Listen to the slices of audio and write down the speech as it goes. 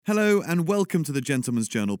Hello and welcome to the Gentleman's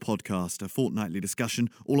Journal podcast, a fortnightly discussion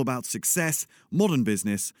all about success, modern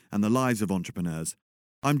business and the lives of entrepreneurs.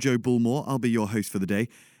 I'm Joe Bullmore, I'll be your host for the day,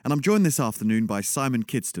 and I'm joined this afternoon by Simon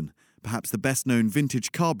Kidston, perhaps the best-known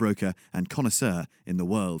vintage car broker and connoisseur in the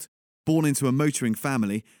world. Born into a motoring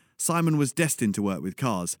family, Simon was destined to work with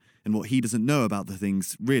cars, and what he doesn't know about the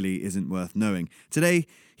things really isn't worth knowing. Today,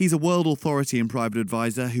 he's a world authority and private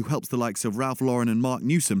advisor who helps the likes of Ralph Lauren and Marc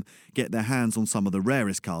Newsom get their hands on some of the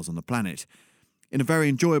rarest cars on the planet. In a very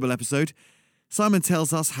enjoyable episode, Simon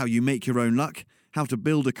tells us how you make your own luck, how to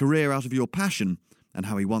build a career out of your passion, and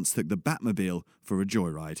how he once took the Batmobile for a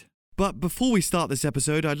joyride. But before we start this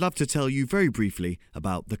episode, I'd love to tell you very briefly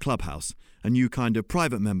about The Clubhouse, a new kind of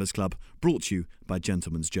private members club brought to you by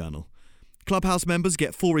Gentleman's Journal. Clubhouse members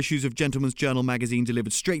get 4 issues of Gentleman's Journal magazine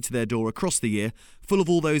delivered straight to their door across the year, full of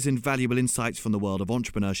all those invaluable insights from the world of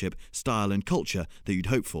entrepreneurship, style and culture that you'd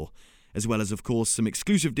hope for, as well as, of course, some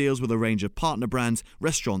exclusive deals with a range of partner brands,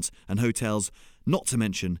 restaurants and hotels, not to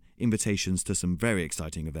mention invitations to some very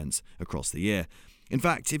exciting events across the year. In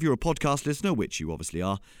fact, if you're a podcast listener, which you obviously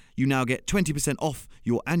are, you now get 20% off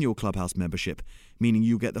your annual Clubhouse membership, meaning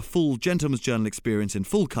you get the full Gentleman's Journal experience in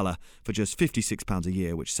full colour for just £56 a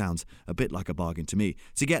year, which sounds a bit like a bargain to me.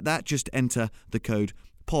 To get that, just enter the code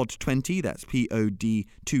POD20, that's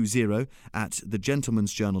POD20, at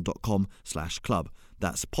thegentleman'sjournal.com/club.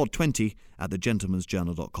 That's POD20 at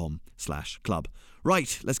thegentleman'sjournal.com/club.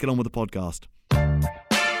 Right, let's get on with the podcast.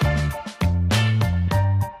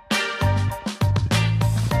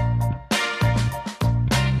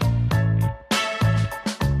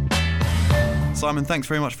 Simon, thanks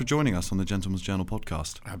very much for joining us on the Gentleman's Journal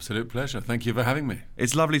podcast. Absolute pleasure. Thank you for having me.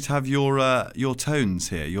 It's lovely to have your tones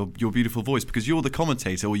here, your beautiful voice, because you're the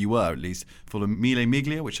commentator, or you were at least, for the Mille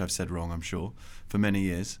Miglia, which I've said wrong, I'm sure, for many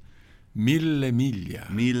years. Mille Miglia.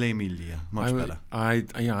 Mille Miglia. Much better. I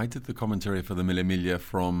did the commentary for the Mille Miglia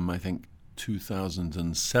from, I think,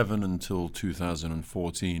 2007 until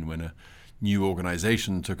 2014, when a new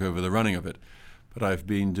organisation took over the running of it. But I've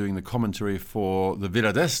been doing the commentary for the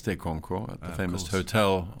Villa d'Este concours at the famous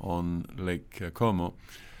hotel on Lake Como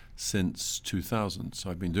since 2000. So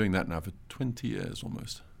I've been doing that now for 20 years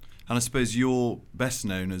almost. And I suppose you're best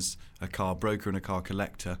known as a car broker and a car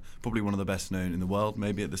collector, probably one of the best known in the world,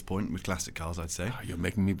 maybe at this point, with classic cars, I'd say. Oh, you're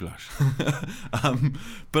making me blush.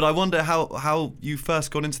 But I wonder how you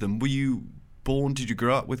first got into them. Were you born, did you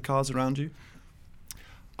grow up with cars around you?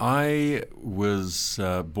 I was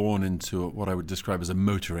born into what I would describe as a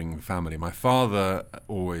motoring family. My father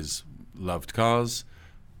always loved cars,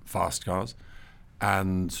 fast cars,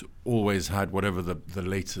 and always had whatever the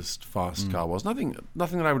latest fast car was. Nothing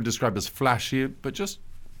that I would describe as flashy, but just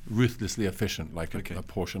ruthlessly efficient, like a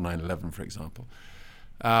Porsche 911, for example.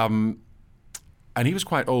 And he was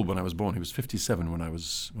quite old when I was born. He was 57 when I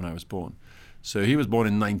was born. So he was born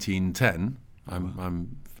in 1910.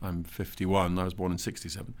 I'm 51. I was born in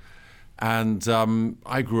 67. And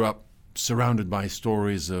I grew up surrounded by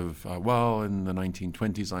stories of, in the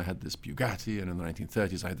 1920s I had this Bugatti, and in the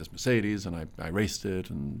 1930s I had this Mercedes, and I raced it,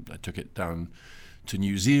 and I took it down to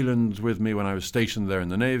New Zealand with me when I was stationed there in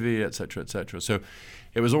the Navy, etc., etc. So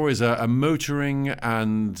it was always a motoring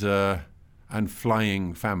and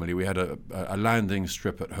flying family. We had a landing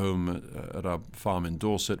strip at home at our farm in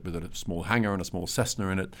Dorset with a small hangar and a small Cessna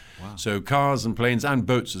in it. Wow. So cars and planes and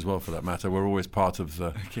boats as well, for that matter, were always part of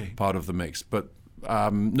the mix. But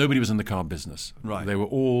nobody was in the car business. Right. They were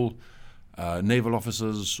all naval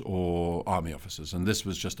officers or army officers, and this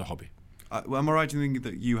was just a hobby. Am I right in thinking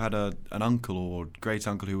that you had an uncle or great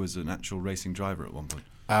uncle who was an actual racing driver at one point?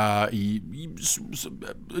 A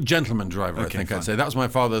gentleman driver, I think I'd say. That was my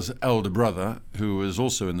father's elder brother, who was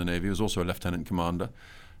also in the Navy. He was also a lieutenant commander.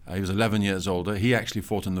 He was 11 years older. He actually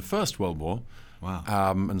fought in the First World War.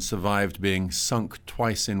 Wow. And survived being sunk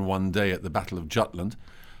twice in one day at the Battle of Jutland.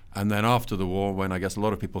 And then after the war, when I guess a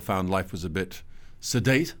lot of people found life was a bit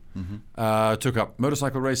sedate, took up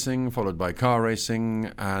motorcycle racing, followed by car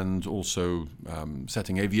racing, and also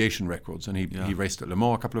setting aviation records. And he raced at Le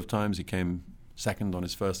Mans a couple of times. He came second on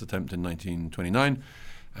his first attempt in 1929,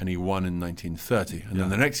 and he won in 1930. And then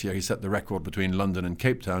the next year he set the record between London and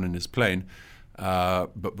Cape Town in his plane,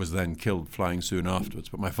 but was then killed flying soon afterwards.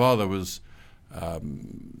 But my father was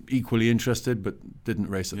equally interested, but didn't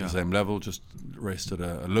race at the same level, just raced at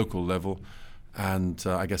a local level, and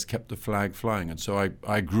I guess kept the flag flying. And so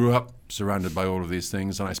I grew up surrounded by all of these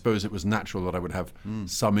things, and I suppose it was natural that I would have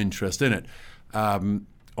some interest in it. On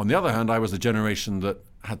the other hand, I was the generation that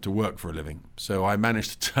had to work for a living. So I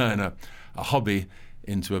managed to turn a hobby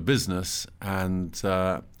into a business, and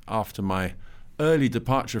after my early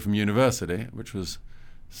departure from university, which was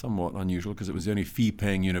somewhat unusual because it was the only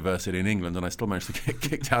fee-paying university in England, and I still managed to get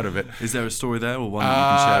kicked out of it. Is there a story there, or one that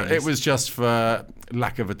you can share? It was just for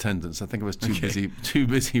lack of attendance. I think I was too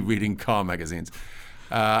busy reading car magazines.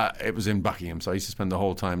 It was in Buckingham, so I used to spend the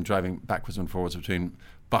whole time driving backwards and forwards between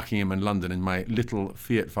Buckingham and London in my little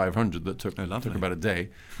Fiat 500 that took about a day,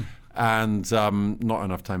 and not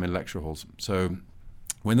enough time in lecture halls. So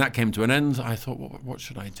when that came to an end, I thought, what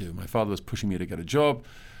should I do? My father was pushing me to get a job.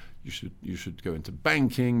 You should go into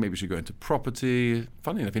banking, maybe you should go into property.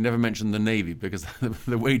 Funny enough, he never mentioned the Navy because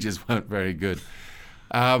the wages weren't very good.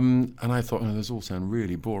 And I thought, those all sound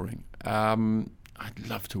really boring. I'd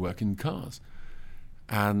love to work in cars.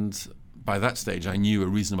 And by that stage, I knew a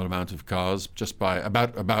reasonable amount of cars, just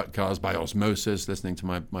about cars by osmosis, listening to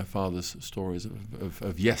my father's stories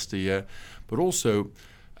of yesteryear, but also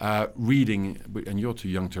reading, and you're too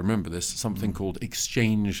young to remember this, something called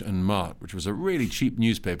Exchange and Mart, which was a really cheap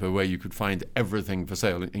newspaper where you could find everything for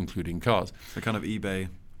sale, including cars. The kind of eBay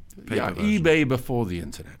paper version. eBay before the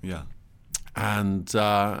internet. Yeah. And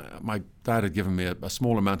my dad had given me a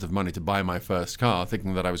small amount of money to buy my first car,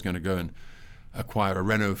 thinking that I was going to go and acquire a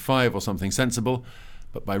Renault 5 or something sensible.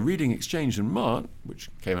 But by reading Exchange and Mart, which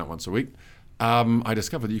came out once a week, I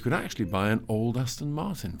discovered that you could actually buy an old Aston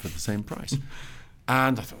Martin for the same price.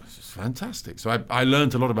 And I thought, this is fantastic. So I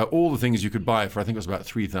learned a lot about all the things you could buy for, I think it was about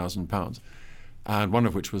 £3,000. And one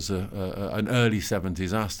of which was an early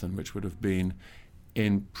 70s Aston, which would have been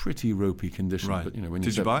in pretty ropey condition. Right. But, when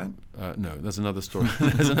Did you buy it? No, there's another story.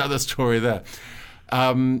 There's another story there.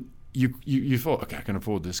 You thought, okay, I can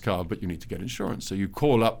afford this car, but you need to get insurance. So you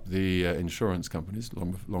call up the insurance companies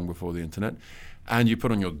long before the internet, and you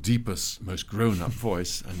put on your deepest, most grown-up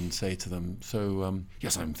voice and say to them, so,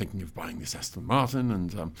 yes, I'm thinking of buying this Aston Martin,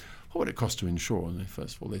 and what would it cost to insure? And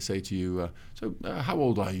first of all, they say to you, how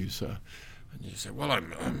old are you, sir? And you say, well,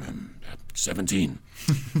 I'm 17.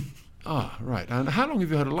 Ah, right. And how long have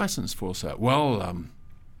you had a license for, sir? Well,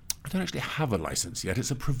 I don't actually have a license yet.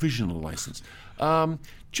 It's a provisional license.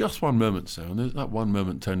 Just one moment, sir. And that one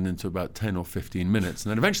moment turned into about 10 or 15 minutes.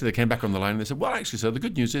 And then eventually they came back on the line and they said, well, actually, sir, the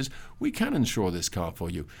good news is we can insure this car for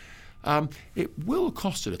you. It will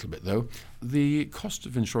cost a little bit, though. The cost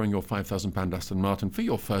of insuring your £5,000 Aston Martin for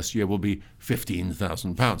your first year will be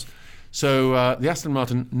 £15,000. So the Aston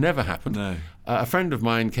Martin never happened. No. A friend of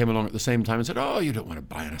mine came along at the same time and said, oh, you don't want to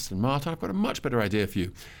buy an Aston Martin. I've got a much better idea for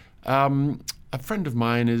you. A friend of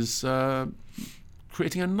mine is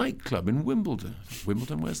creating a nightclub in Wimbledon.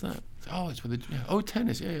 Wimbledon, where's that? Oh, it's with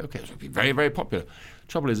tennis. Yeah, okay. It'll be very, very popular.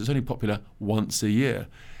 Trouble is, it's only popular once a year.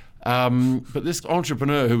 But this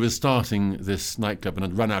entrepreneur who was starting this nightclub and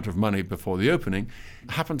had run out of money before the opening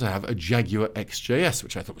happened to have a Jaguar XJS,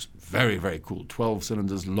 which I thought was very, very cool. 12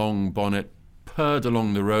 cylinders, long bonnet, purred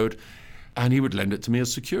along the road, and he would lend it to me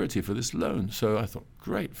as security for this loan. So I thought,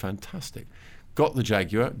 great, fantastic. Got the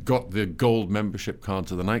Jaguar, got the gold membership card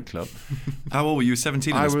to the nightclub. How old were you?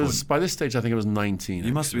 17 at this point? By this stage, I think I was 19.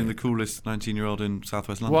 You must have been the coolest 19-year-old in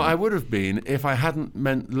southwest London. Well, I would have been if I hadn't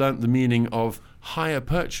learnt the meaning of hire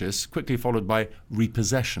purchase, quickly followed by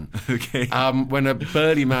repossession. Okay. When a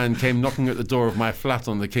burly man came knocking at the door of my flat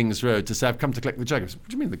on the King's Road to say, I've come to collect the Jaguar. I said, what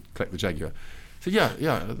do you mean collect the Jaguar? I said,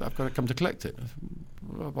 yeah, I've got to come to collect it.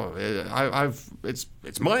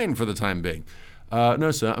 It's mine for the time being.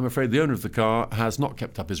 No, sir, I'm afraid the owner of the car has not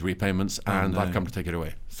kept up his repayments and I've come to take it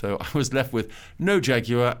away. So I was left with no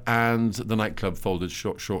Jaguar and the nightclub folded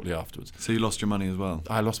shortly afterwards. So you lost your money as well?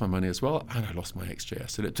 I lost my money as well and I lost my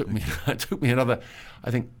XJS. And it took me another,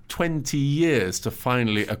 I think, 20 years to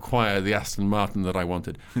finally acquire the Aston Martin that I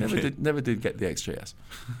wanted. Never did get the XJS.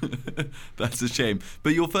 That's a shame.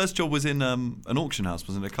 But your first job was in an auction house,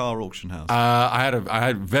 wasn't it? A car auction house? I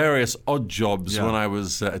had various odd jobs when I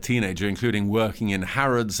was a teenager, including working in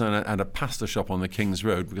Harrods and a pasta shop on the King's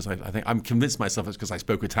Road, because I think I'm convinced myself it's because I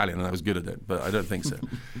spoke Italian and I was good at it, but I don't think so.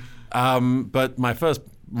 But my first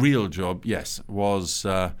real job, yes, was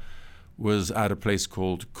at a place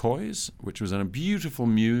called Coy's, which was in a beautiful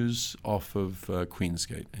mews off of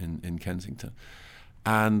Queensgate in Kensington.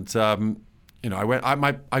 And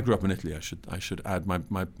I grew up in Italy. I should add.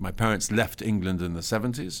 My parents left England in the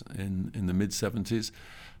 70s, in the mid 70s.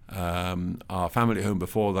 Our family home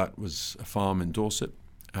before that was a farm in Dorset,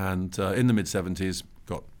 and in the mid 70s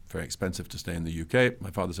got very expensive to stay in the UK.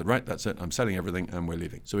 My father said, right, that's it, I'm selling everything and we're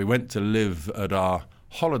leaving. So we went to live at our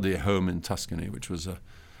holiday home in Tuscany, which was a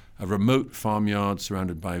remote farmyard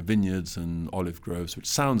surrounded by vineyards and olive groves, which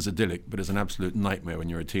sounds idyllic, but is an absolute nightmare when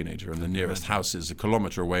you're a teenager and the nearest house is a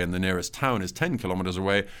kilometre away and the nearest town is 10 kilometres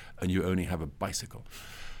away and you only have a bicycle.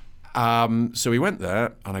 So we went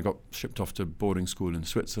there and I got shipped off to boarding school in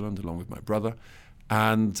Switzerland along with my brother.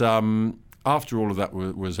 And after all of that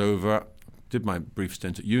was over, did my brief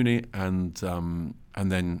stint at uni, and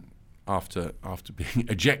then after being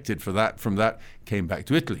ejected from that, came back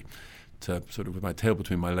to Italy to sort of with my tail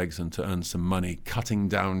between my legs and to earn some money, cutting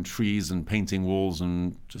down trees and painting walls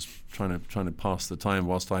and just trying to pass the time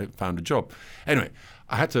whilst I found a job. Anyway,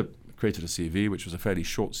 I had to created a CV, which was a fairly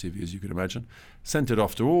short CV, as you could imagine, sent it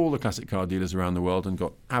off to all the classic car dealers around the world and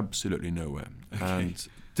got absolutely nowhere. Okay. And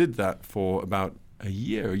did that for about a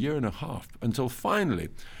year and a half, until finally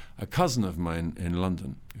a cousin of mine in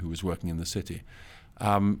London, who was working in the city,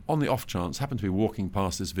 on the off chance, happened to be walking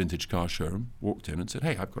past this vintage car showroom, walked in and said,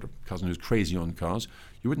 "Hey, I've got a cousin who's crazy on cars.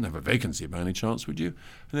 You wouldn't have a vacancy by any chance, would you?"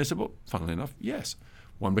 And they said, "Well, funnily enough, yes.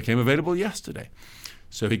 One became available yesterday."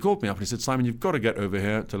 So he called me up and he said, "Simon, you've got to get over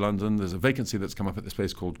here to London. There's a vacancy that's come up at this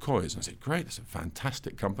place called Coy's." And I said, "Great, that's a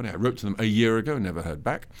fantastic company. I wrote to them a year ago, never heard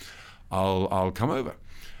back. I'll come over."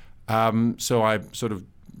 So I sort of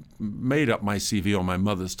made up my CV on my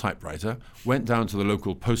mother's typewriter, went down to the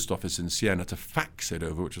local post office in Siena to fax it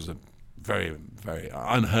over, which was a very, very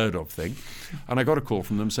unheard of thing. And I got a call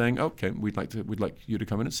from them saying, "Okay, we'd like you to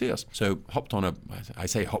come in and see us." So hopped on a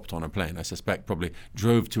plane. I suspect probably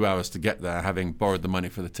drove 2 hours to get there, having borrowed the money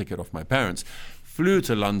for the ticket off my parents. Flew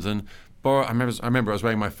to London. I remember I was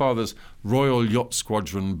wearing my father's Royal Yacht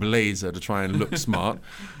Squadron blazer to try and look smart,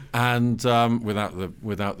 and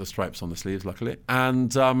without the stripes on the sleeves, luckily.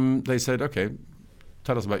 And they said, "Okay,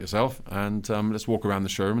 tell us about yourself, and let's walk around the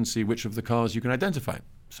showroom and see which of the cars you can identify."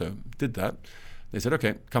 So did that. They said,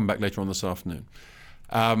 "Okay, come back later on this afternoon."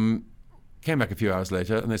 Came back a few hours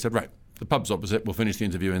later, and they said, "Right, the pub's opposite. We'll finish the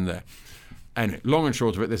interview in there." Anyway, long and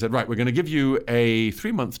short of it, they said, "Right, we're going to give you a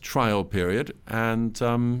 3-month trial period and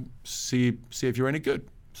see if you're any good."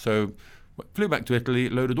 So flew back to Italy,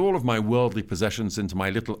 loaded all of my worldly possessions into my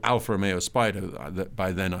little Alfa Romeo Spider that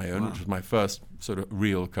by then I owned, which was my first sort of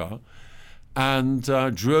real car, and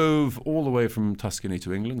drove all the way from Tuscany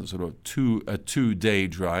to England, sort of a 2-day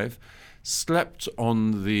drive. Slept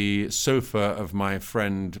on the sofa of my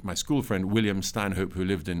school friend, William Stanhope, who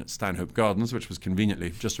lived in Stanhope Gardens, which was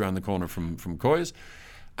conveniently just around the corner from Coy's,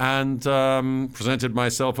 and presented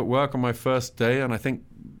myself at work on my first day, and I think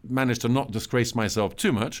managed to not disgrace myself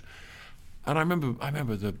too much. And I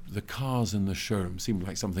remember the cars in the showroom seemed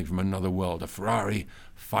like something from another world. A Ferrari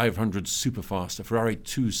 500 Superfast, a Ferrari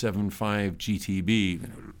 275 GTB,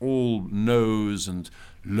 all nose and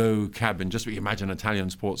low cabin, just what you imagine an Italian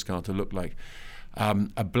sports car to look like.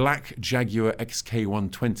 A black Jaguar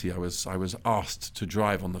XK120 I was asked to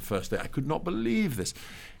drive on the first day. I could not believe this.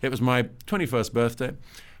 It was my 21st birthday.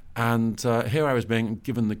 And here I was being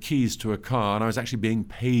given the keys to a car, and I was actually being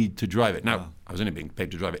paid to drive it. Now, I was only being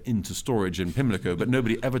paid to drive it into storage in Pimlico, but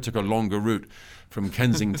nobody ever took a longer route from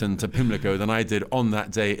Kensington to Pimlico than I did on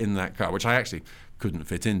that day in that car, which I actually couldn't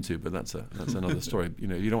fit into, but that's another story. You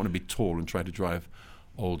know, you don't want to be tall and try to drive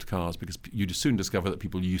old cars, because you soon discover that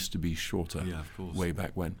people used to be shorter way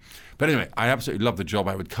back when. But anyway, I absolutely loved the job.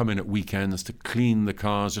 I would come in at weekends to clean the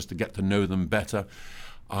cars, just to get to know them better.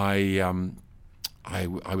 I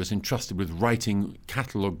was entrusted with writing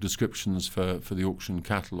catalogue descriptions for the auction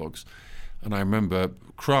catalogues. And I remember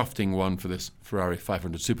crafting one for this Ferrari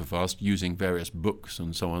 500 Superfast using various books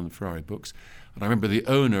and so on, Ferrari books. And I remember the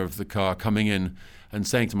owner of the car coming in and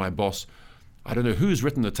saying to my boss, "I don't know who's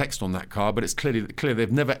written the text on that car, but it's clear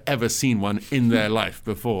they've never ever seen one in their life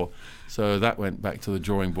before." So that went back to the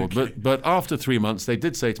drawing board. Okay. But after 3 months, they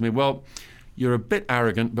did say to me, "Well, you're a bit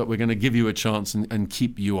arrogant, but we're going to give you a chance and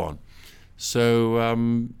keep you on." So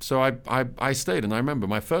I stayed, and I remember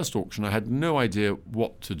my first auction, I had no idea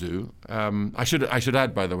what to do. I should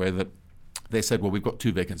add, by the way, that they said, "Well, we've got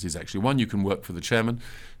 2 vacancies, actually. One, you can work for the chairman,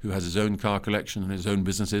 who has his own car collection and his own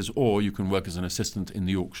businesses, or you can work as an assistant in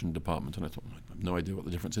the auction department." And I thought, I have no idea what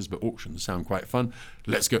the difference is, but auctions sound quite fun.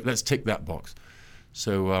 Let's tick that box.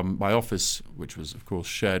 So my office, which was, of course,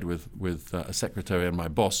 shared with a secretary and my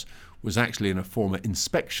boss, was actually in a former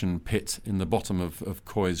inspection pit in the bottom of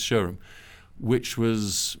Coy's showroom, which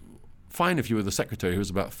was fine if you were the secretary, who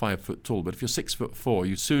was about 5 foot tall. But if you're 6'4",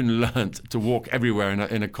 you soon learnt to walk everywhere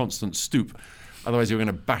in a constant stoop. Otherwise, you were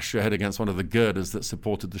going to bash your head against one of the girders that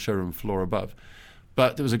supported the showroom floor above.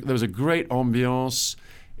 But there was a great ambiance.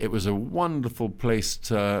 It was a wonderful place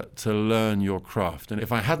to learn your craft. And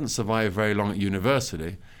if I hadn't survived very long at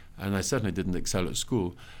university, and I certainly didn't excel at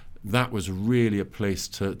school, that was really a place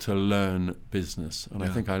to learn business, and I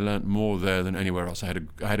think I learnt more there than anywhere else. I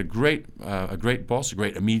had a great boss, a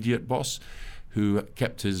great immediate boss, who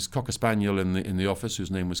kept his cocker spaniel in the office,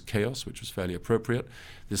 whose name was Chaos, which was fairly appropriate.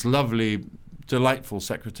 This lovely, delightful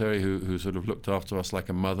secretary who sort of looked after us like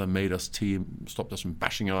a mother, made us tea, stopped us from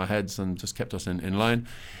bashing our heads, and just kept us in line.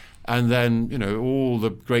 And then, all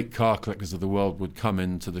the great car collectors of the world would come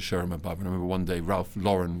into the showroom above. And I remember one day Ralph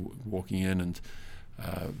Lauren walking in, and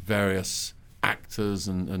various actors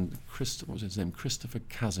and what was his name? Christopher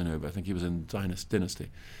Casanova. I think he was in Dynasty.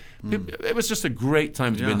 It was just a great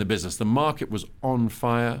time to be in the business. The market was on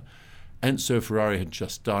fire. Enzo Ferrari had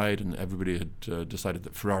just died, and everybody had decided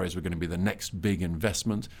that Ferraris were going to be the next big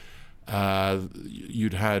investment.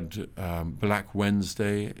 You'd had Black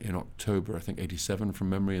Wednesday in October, I think 87 from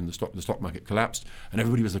memory, and the stock market collapsed, and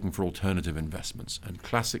everybody was looking for alternative investments, and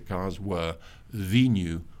classic cars were the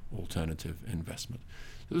new alternative investment.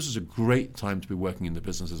 So this was a great time to be working in the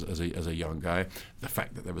business as a young guy. The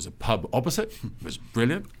fact that there was a pub opposite was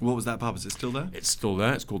brilliant. What was that pub? Is it still there? It's still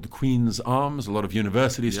there. It's called the Queen's Arms. A lot of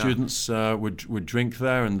university students would drink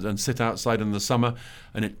there and sit outside in the summer,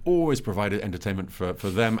 and it always provided entertainment for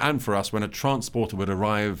them and for us when a transporter would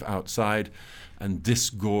arrive outside and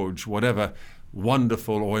disgorge whatever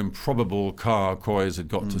wonderful or improbable car Coys had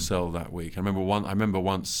got to sell that week. I remember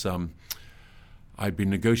once I'd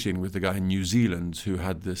been negotiating with the guy in New Zealand who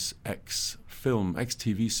had this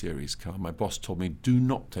ex-TV series car. My boss told me, do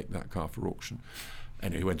not take that car for auction.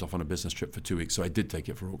 And he went off on a business trip for 2 weeks, so I did take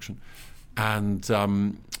it for auction. And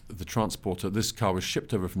the transporter, this car was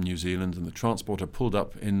shipped over from New Zealand, and the transporter pulled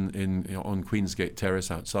up on Queensgate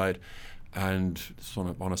Terrace outside, and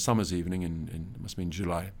on a summer's evening it must have been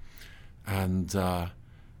July. And the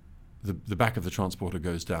back of the transporter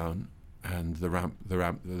goes down, and the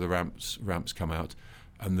ramps come out,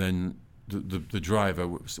 and then the driver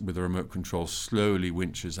with the remote control slowly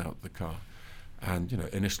winches out the car. And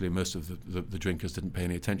initially most of the drinkers didn't pay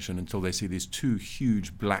any attention until they see these two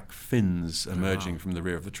huge black fins emerging from the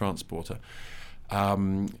rear of the transporter.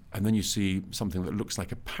 And then you see something that looks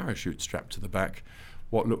like a parachute strapped to the back,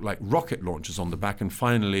 what looked like rocket launchers on the back, and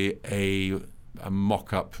finally a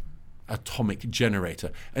mock-up atomic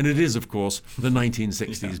generator. And it is, of course, the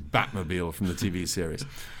 1960s Batmobile from the TV series.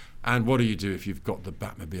 And what do you do if you've got the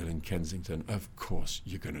Batmobile in Kensington? Of course,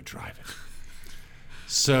 you're going to drive it.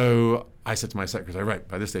 So I said to my secretary, right,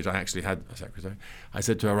 by this stage I actually had a secretary. I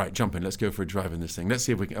said to her, right, jump in, let's go for a drive in this thing. Let's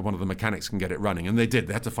see if one of the mechanics can get it running. And they did.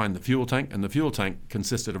 They had to find the fuel tank, and the fuel tank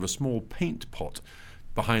consisted of a small paint pot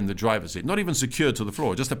behind the driver's seat, not even secured to the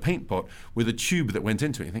floor, just a paint pot with a tube that went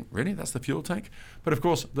into it. You think, really? That's the fuel tank? But of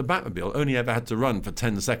course, the Batmobile only ever had to run for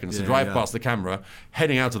 10 seconds to drive past the camera,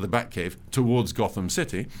 heading out of the Batcave towards Gotham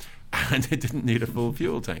City, and it didn't need a full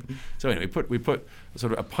fuel tank. So anyway, we put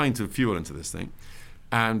sort of a pint of fuel into this thing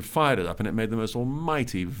and fired it up, and it made the most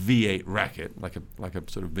almighty V8 racket, like a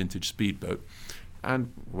sort of vintage speedboat.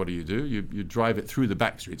 And what do? You drive it through the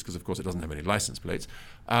back streets, because of course it doesn't have any license plates,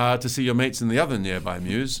 to see your mates in the other nearby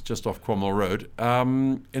mews, just off Cromwell Road,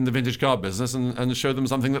 in the vintage car business, and show them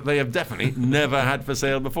something that they have definitely never had for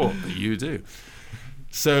sale before. But you do.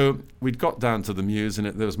 So we'd got down to the mews, and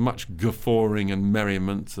there was much guffawing and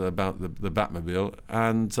merriment about the Batmobile,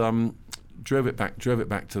 and drove it back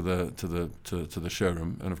to the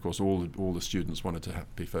showroom. And of course all the students wanted to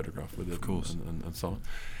be photographed with it, of course, and so on.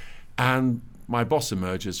 And my boss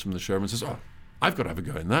emerges from the showroom and says, "Oh, I've got to have a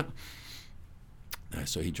go in that."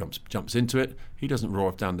 So he jumps into it. He doesn't roar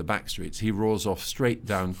off down the back streets. He roars off straight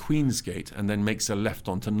down Queensgate and then makes a left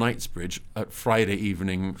onto Knightsbridge at Friday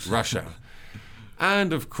evening rush hour.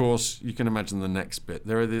 And of course, you can imagine the next bit.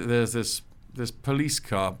 There's this police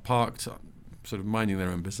car parked, sort of minding their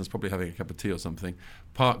own business, probably having a cup of tea or something,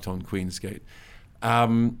 parked on Queensgate.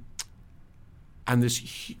 And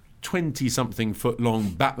this 20-something foot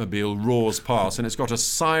long Batmobile roars past, and it's got a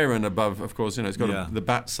siren above. Of course, it's got the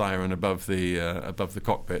bat siren above the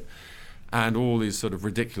cockpit, and all these sort of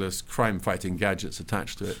ridiculous crime-fighting gadgets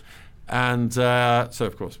attached to it. And so,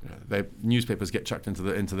 of course, the newspapers get chucked into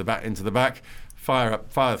the back, fire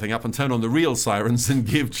the thing up, and turn on the real sirens and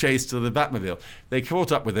give chase to the Batmobile. They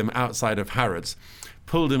caught up with him outside of Harrods,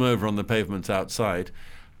 pulled him over on the pavement outside.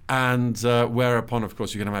 And whereupon, of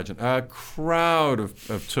course, you can imagine, a crowd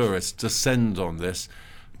of tourists descend on this.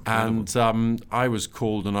 And I was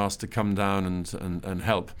called and asked to come down and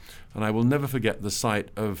help. And I will never forget the sight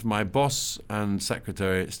of my boss and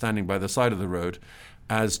secretary standing by the side of the road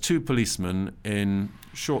as two policemen in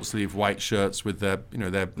short-sleeve white shirts with their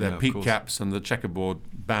peak caps and the checkerboard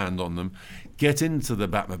band on them get into the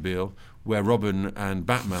Batmobile, where Robin and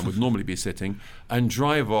Batman would normally be sitting, and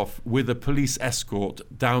drive off with a police escort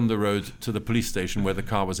down the road to the police station where the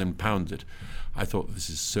car was impounded. I thought,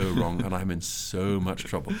 this is so wrong, and I'm in so much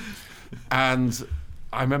trouble. And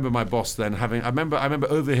I remember my boss then I remember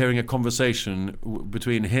overhearing a conversation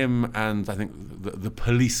between him and I think the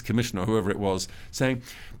police commissioner, whoever it was, saying,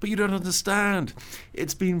 "But you don't understand.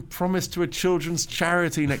 It's been promised to a children's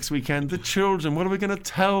charity next weekend. The children, what are we going to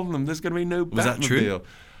tell them? There's going to be no Batmobile." Was that true?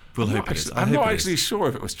 We'll hope it is. I'm not actually sure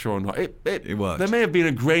if it was true or not. It worked. There may have been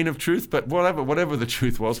a grain of truth, but whatever the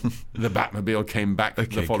truth was, the Batmobile came back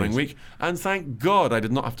the following week. And thank God I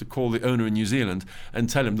did not have to call the owner in New Zealand and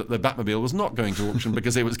tell him that the Batmobile was not going to auction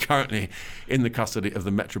because it was currently in the custody of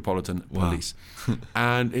the Metropolitan Police.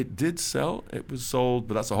 And it did sell. It was sold,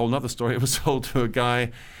 but that's a whole other story. It was sold to a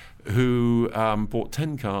guy who bought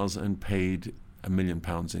 10 cars and paid £1 million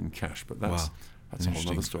in cash. But that's a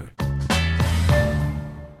whole other story.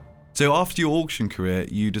 So after your auction career,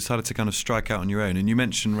 you decided to kind of strike out on your own, and you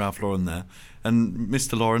mentioned Ralph Lauren there. And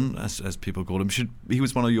Mr. Lauren, as people call him, he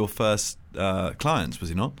was one of your first clients, was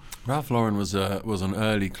he not? Ralph Lauren was an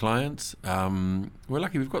early client. We're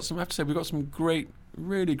lucky. We've got some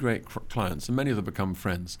really great clients, and many of them become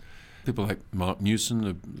friends. People like Marc Newsom,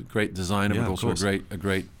 a great designer, but also a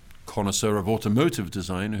great connoisseur of automotive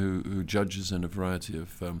design, who judges in a variety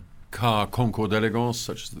of car concours d'élégance,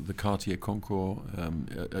 such as the Cartier concours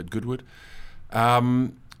at Goodwood.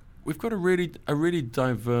 We've got a really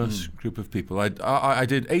diverse group of people. I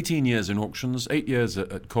did 18 years in auctions, 8 years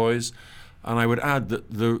at Coys, and I would add that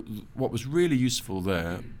what was really useful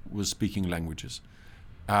there was speaking languages.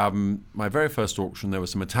 My very first auction, there were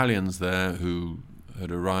some Italians there who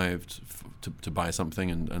had arrived to buy something,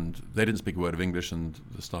 and they didn't speak a word of English, and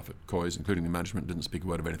the staff at Coys, including the management, didn't speak a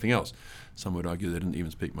word of anything else. Some would argue they didn't even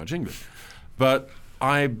speak much English. But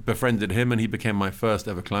I befriended him, and he became my first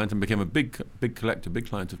ever client and became a big collector, big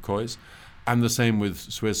client of Coys, and the same with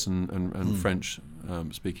Swiss and French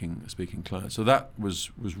speaking clients. So that was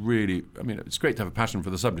really, I mean, it's great to have a passion for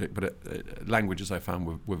the subject, but languages I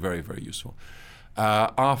found were very, very useful.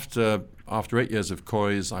 After 8 years of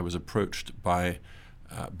Coys, I was approached by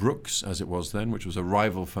Brooks, as it was then, which was a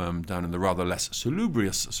rival firm down in the rather less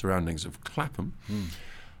salubrious surroundings of Clapham.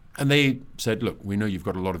 And they said, "Look, we know you've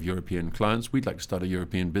got a lot of European clients. We'd like to start a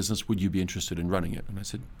European business. Would you be interested in running it?" And I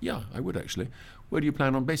said, "Yeah, I would actually. Where do you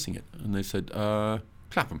plan on basing it?" And they said,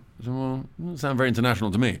 "Clapham." I said, "Well, it doesn't sound very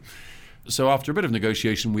international to me." So after a bit of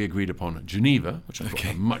negotiation, we agreed upon Geneva, which I thought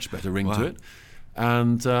had a much better ring to it.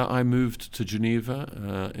 And I moved to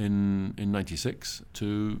Geneva in '96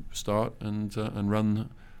 to start and run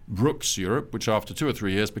Brooks Europe, which after 2 or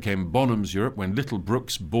 3 years became Bonhams Europe, when little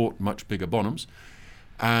Brooks bought much bigger Bonhams,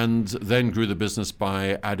 and then grew the business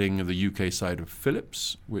by adding the UK side of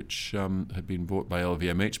Philips, which had been bought by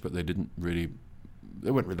LVMH, but they weren't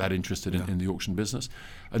really that interested in the auction business.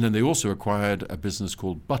 And then they also acquired a business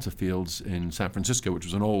called Butterfields in San Francisco, which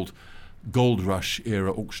was an old gold rush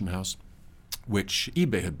era auction house, which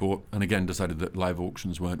eBay had bought, and again decided that live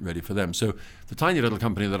auctions weren't ready for them. So the tiny little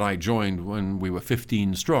company that I joined when we were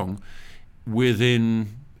 15 strong,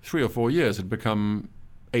 within 3 or 4 years had become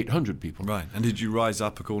 800 people. Right. And did you rise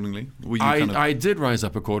up accordingly? I did rise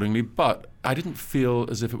up accordingly, but I didn't feel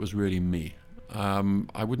as if it was really me.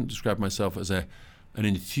 I wouldn't describe myself as an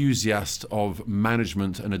enthusiast of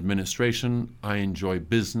management and administration. I enjoy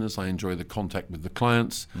business. I enjoy the contact with the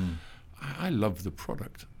clients. I love the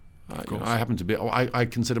product. I happen to be. I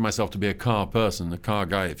consider myself to be a car person, a car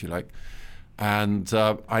guy, if you like. And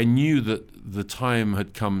I knew that the time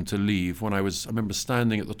had come to leave when I remember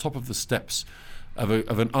standing at the top of the steps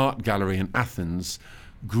of an art gallery in Athens,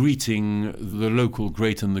 greeting the local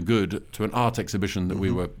great and the good to an art exhibition that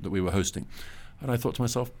we were hosting. And I thought to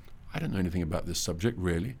myself, I don't know anything about this subject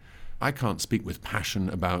really. I can't speak with passion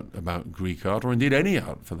about Greek art, or indeed any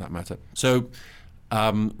art for that matter. So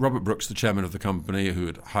Robert Brooks, the chairman of the company, who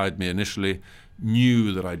had hired me initially,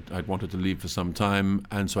 knew that I'd wanted to leave for some time,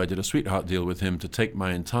 and so I did a sweetheart deal with him to take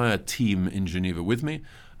my entire team in Geneva with me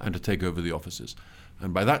and to take over the offices.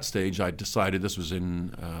 And by that stage, I decided, this was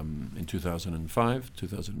in 2005,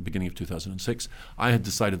 beginning of 2006, I had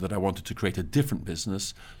decided that I wanted to create a different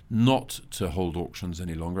business, not to hold auctions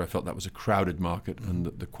any longer. I felt that was a crowded market and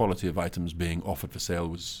that the quality of items being offered for sale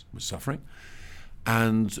was suffering.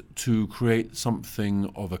 And to create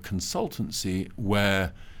something of a consultancy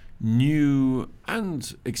where new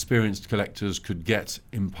and experienced collectors could get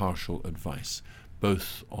impartial advice,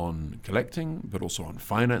 both on collecting, but also on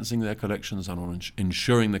financing their collections and on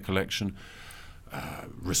insuring the collection,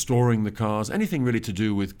 restoring the cars, anything really to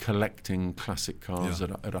do with collecting classic cars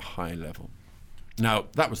at a high level. Now,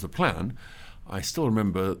 that was the plan. I still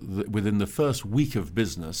remember that within the first week of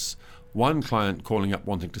business, one client calling up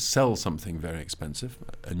wanting to sell something very expensive,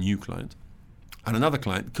 a new client, and another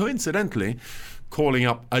client, coincidentally, calling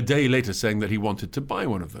up a day later saying that he wanted to buy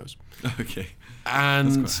one of those. Okay. And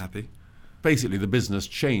That's quite happy. basically the business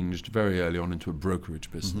changed very early on into a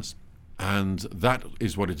brokerage business. And that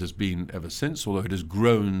is what it has been ever since, although it has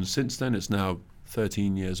grown since then. It's now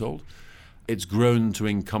 13 years old. It's grown to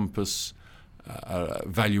encompass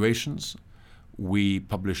valuations. We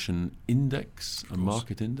publish an index, a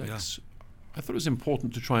market index. Yeah. I thought it was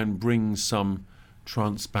important to try and bring some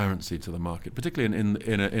transparency to the market, particularly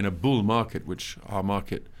in a bull market, which our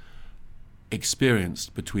market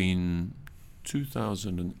experienced between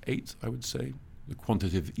 2008, I would say, the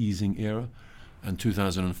quantitative easing era, and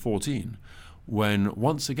 2014, when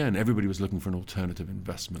once again everybody was looking for an alternative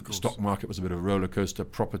investment. The stock market was a bit of a roller coaster.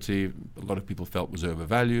 Property, a lot of people felt, was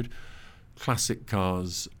overvalued. Classic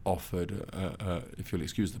cars offered, if you'll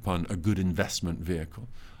excuse the pun, a good investment vehicle,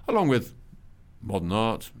 along with modern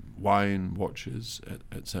art, wine, watches,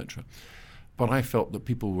 etc. But I felt that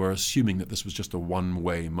people were assuming that this was just a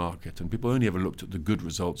one-way market, and people only ever looked at the good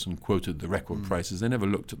results and quoted the record prices. They never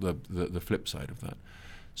looked at the flip side of that.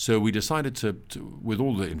 So we decided to, with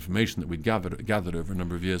all the information that we'd gathered over a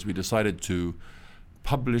number of years, we decided to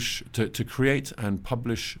publish, to create and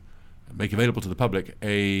publish, make available to the public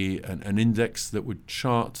an index that would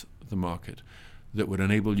chart the market, that would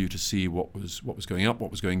enable you to see what was going up,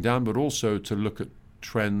 what was going down, but also to look at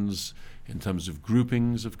trends in terms of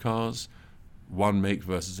groupings of cars, one make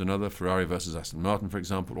versus another, Ferrari versus Aston Martin, for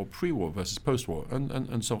example, or pre-war versus post-war,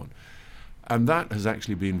 and so on. And that has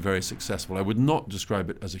actually been very successful. I would not describe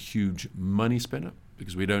it as a huge money spinner,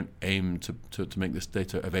 because we don't aim to make this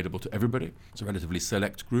data available to everybody. It's a relatively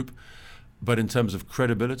select group. But in terms of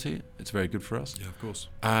credibility, it's very good for us. Yeah, of course.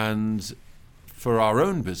 And for our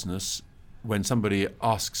own business, when somebody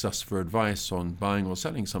asks us for advice on buying or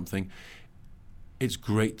selling something, it's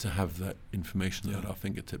great to have that information at our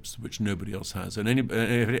fingertips, which nobody else has. And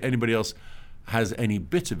if anybody else has any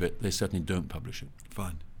bit of it, they certainly don't publish it.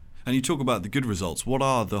 Fine. And you talk about the good results. What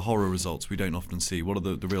are the horror results we don't often see? What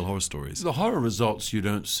are the real horror stories? The horror results you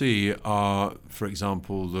don't see are, for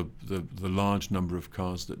example, the large number of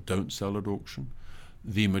cars that don't sell at auction.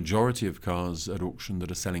 The majority of cars at auction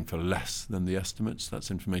that are selling for less than the estimates.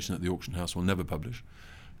 That's information that the auction house will never publish.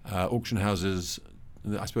 Auction houses,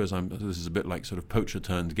 I suppose this is a bit like sort of poacher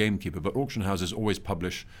turned gamekeeper, but auction houses always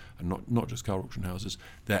publish, and not just car auction houses,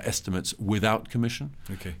 their estimates without commission.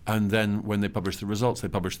 Okay. And then when they publish the results, they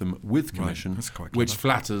publish them with commission, which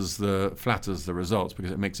flatters the results,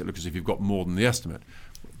 because it makes it look as if you've got more than the estimate.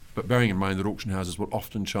 But bearing in mind that auction houses will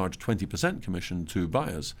often charge 20% commission to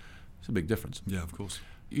buyers, it's a big difference. Yeah, of course.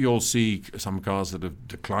 You'll see some cars that have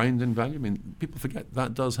declined in value. I mean, people forget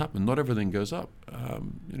that does happen. Not everything goes up.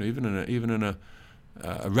 Even in a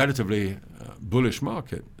relatively bullish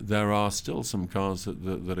market, there are still some cars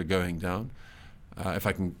that are going down. If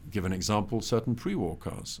I can give an example, certain pre-war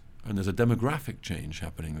cars, and there's a demographic change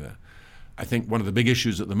happening there. I think one of the big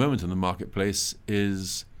issues at the moment in the marketplace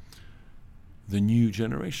is the new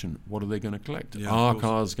generation. What are they going to collect? Yeah, are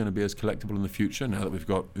cars going to be as collectible in the future now that we've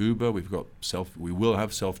got Uber, we will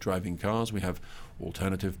have self-driving cars, we have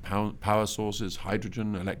alternative power sources,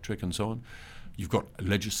 hydrogen, electric, and so on. You've got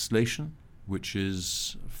legislation which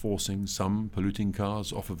is forcing some polluting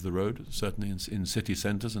cars off of the road, certainly in city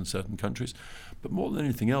centres in certain countries. But more than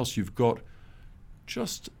anything else, you've got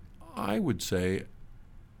just, I would say,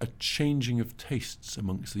 a changing of tastes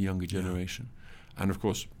amongst the younger generation. Yeah. And of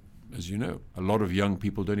course, as you know, a lot of young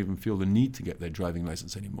people don't even feel the need to get their driving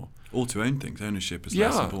licence anymore. Or to own things. Ownership is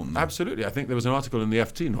less important. Yeah, absolutely. I think there was an article in the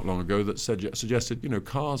FT not long ago that suggested,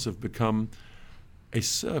 cars have become a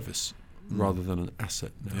service rather than an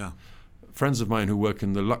asset now. Yeah. Friends of mine who work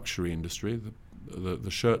in the luxury industry, the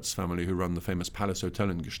Schertz family who run the famous Palace Hotel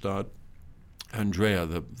in Gstaad, Andrea,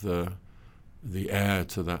 the heir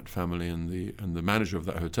to that family and the manager of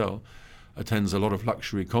that hotel, attends a lot of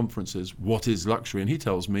luxury conferences. What is luxury? And he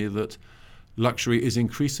tells me that luxury is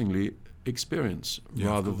increasingly experience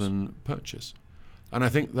rather than purchase. And I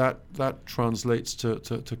think that translates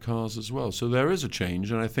to cars as well. So there is a change,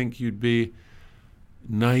 and I think you'd be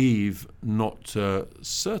naive not to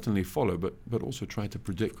certainly follow, but also try to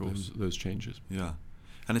predict those changes. Yeah.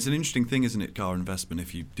 And it's an interesting thing, isn't it, car investment,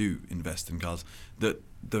 if you do invest in cars, that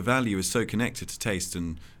the value is so connected to taste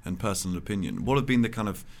and personal opinion. What have been the kind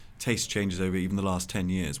of taste changes over even the last 10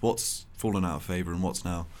 years? What's fallen out of favour and what's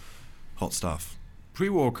now hot stuff?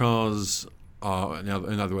 Pre-war cars are,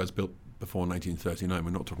 in other words, built before 1939. We're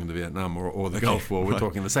not talking the Vietnam or the Gulf War. We're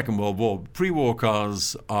talking the Second World War. Pre-war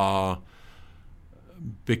cars are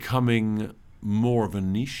becoming more of a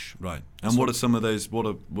niche. Right. And what are some of those, what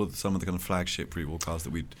are some of the kind of flagship pre-war cars that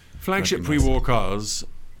we'd Flagship pre-war cars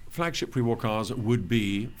would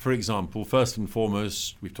be, for example, first and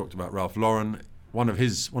foremost, we've talked about Ralph Lauren. one of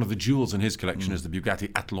the jewels in his collection is the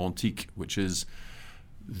Bugatti Atlantique, which is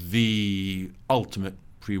the ultimate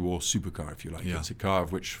pre-war supercar, if you like. It's a car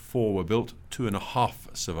of which 4 were built,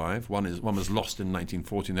 2.5 survive. One was lost in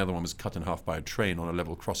 1940, and the other one was cut in half by a train on a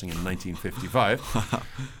level crossing in 1955.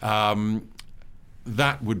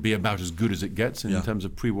 That would be about as good as it gets in terms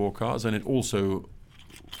of pre-war cars, and it also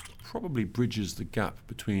probably bridges the gap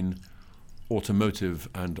between automotive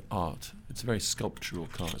and art. It's a very sculptural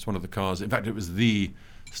car. It's one of the cars. In fact, it was the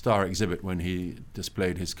star exhibit when he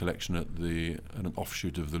displayed his collection at an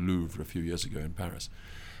offshoot of the Louvre a few years ago in Paris.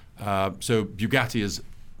 So Bugatti is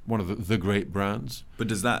one of the great brands. But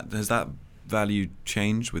has that value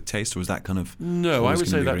changed with taste, or is that kind of no? I would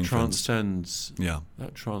say that transcends.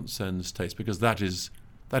 That transcends taste, because that is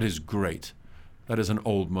great. That is an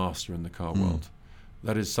old master in the car world.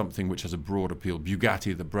 That is something which has a broad appeal.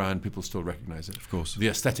 Bugatti, the brand, people still recognize it. Of course. The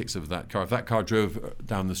aesthetics of that car. If that car drove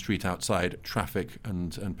down the street outside, traffic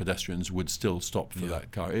and pedestrians would still stop for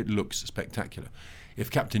that car. It looks spectacular. If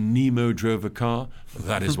Captain Nemo drove a car,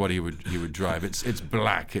 that is what he would drive. It's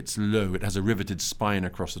black, it's low, it has a riveted spine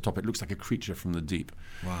across the top. It looks like a creature from the deep.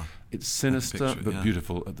 Wow. It's sinister but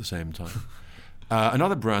beautiful at the same time.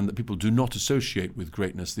 Another brand that people do not associate with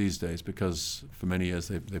greatness these days, because for many years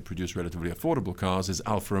they produced relatively affordable cars, is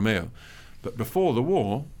Alfa Romeo. But before the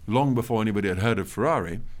war, long before anybody had heard of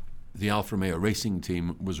Ferrari, the Alfa Romeo racing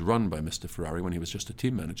team was run by Mr. Ferrari when he was just a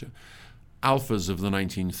team manager. Alfas of the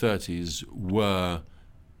 1930s were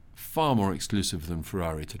far more exclusive than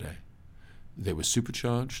Ferrari today. They were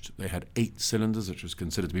supercharged. They had 8 cylinders, which was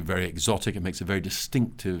considered to be very exotic. It makes a very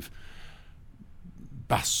distinctive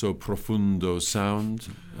basso profundo sound,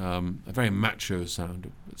 a very macho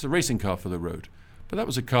sound. It's a racing car for the road. But that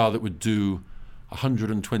was a car that would do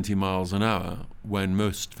 120 miles an hour when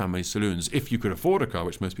most family saloons, if you could afford a car,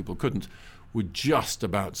 which most people couldn't, would just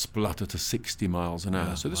about splutter to 60 miles an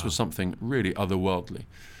hour. So this was something really otherworldly.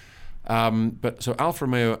 But so Alfa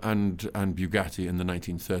Romeo and Bugatti in the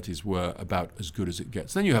 1930s were about as good as it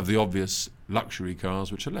gets. Then you have the obvious luxury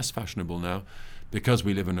cars, which are less fashionable now because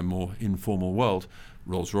we live in a more informal world.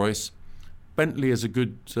 Rolls-Royce. Bentley is a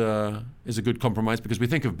good compromise, because we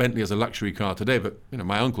think of Bentley as a luxury car today, but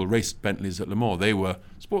my uncle raced Bentleys at Le Mans. They were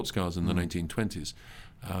sports cars in the 1920s.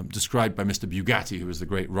 Described by Mr. Bugatti, who was the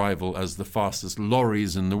great rival, as the fastest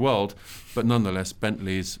lorries in the world, but nonetheless,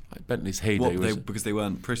 Bentley's heyday was because they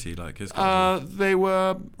weren't pretty like his cars. They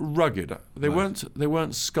were rugged. They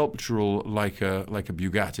weren't sculptural like a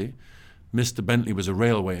Bugatti. Mr. Bentley was a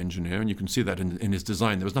railway engineer, and you can see that in his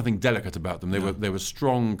design. There was nothing delicate about them. They were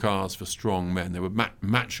strong cars for strong men. They were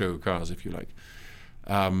macho cars, if you like.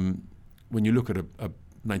 When you look at a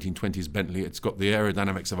 1920s Bentley, it's got the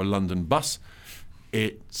aerodynamics of a London bus.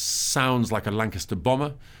 It sounds like a Lancaster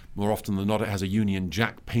bomber. More often than not, it has a Union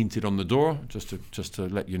Jack painted on the door, just to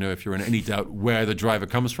let you know if you're in any doubt where the driver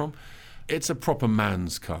comes from. It's a proper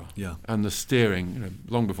man's car. Yeah. And the steering,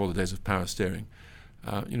 long before the days of power steering,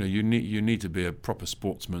 you need to be a proper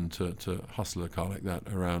sportsman to hustle a car like that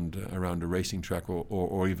around a racing track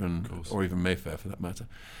or even Mayfair for that matter.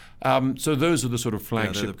 So those are the sort of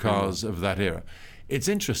flagship cars of that era. It's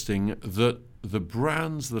interesting that the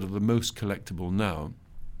brands that are the most collectible now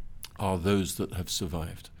are those that have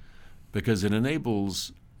survived, because it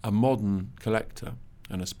enables a modern collector,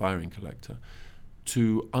 an aspiring collector,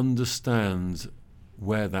 to understand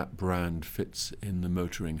where that brand fits in the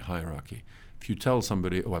motoring hierarchy. If you tell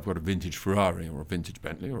somebody, I've got a vintage Ferrari or a vintage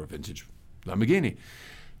Bentley or a vintage Lamborghini,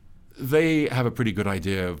 they have a pretty good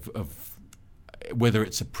idea of whether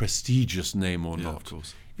it's a prestigious name or not. Of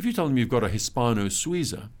course. If you tell them you've got a Hispano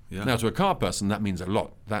Suiza, Yeah. Now to a car person that means a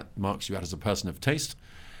lot. That marks you out as a person of taste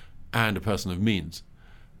and a person of means,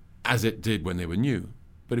 as it did when they were new.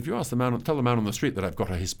 But if you ask tell the man on the street that I've got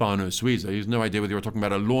a Hispano Suiza, he has no idea whether you're talking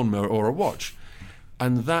about a lawnmower or a watch.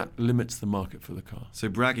 And that limits the market for the car. So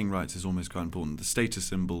bragging rights is almost quite important. The status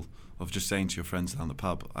symbol of just saying to your friends down the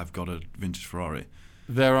pub, I've got a vintage Ferrari.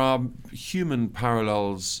 There are human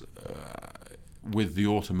parallels with the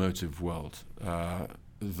automotive world.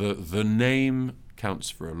 The name counts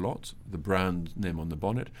for a lot, the brand name on the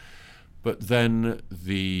bonnet, but then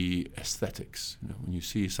the aesthetics. When you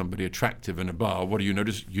see somebody attractive in a bar, what do you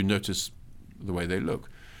notice? You notice the way they look.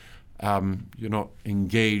 You're not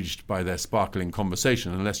engaged by their sparkling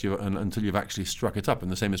conversation until you've actually struck it up.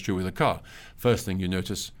 And the same is true with a car. First thing you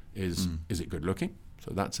notice is it good looking?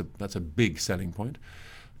 So that's a big selling point.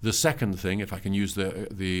 The second thing, if I can use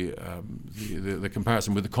the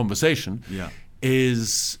comparison with the conversation,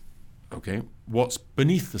 is what's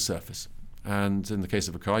beneath the surface. And in the case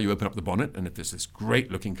of a car, you open up the bonnet, and if there's this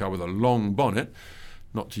great looking car with a long bonnet,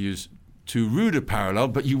 not to use too rude a parallel,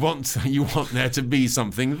 but you want there to be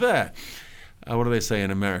something there. What do they say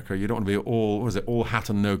in America? You don't want to be all hat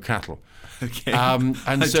and no cattle. Okay.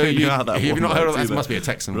 And so you've not heard of that? It must be a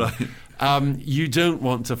Texan. Right. You don't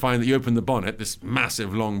want to find that you open the bonnet, this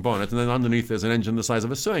massive long bonnet, and then underneath there's an engine the size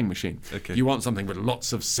of a sewing machine. Okay. You want something with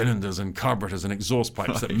lots of cylinders and carburetors and exhaust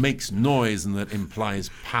pipes that makes noise and that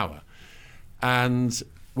implies power. And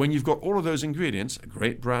when you've got all of those ingredients, a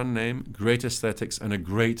great brand name, great aesthetics, and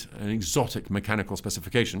an exotic mechanical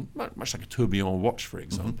specification, much like a tourbillon watch, for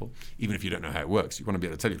example, even if you don't know how it works, you want to be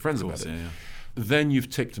able to tell your friends about it, then you've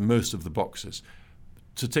ticked most of the boxes.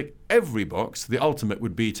 To tick every box, the ultimate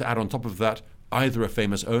would be to add on top of that either a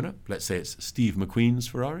famous owner, let's say it's Steve McQueen's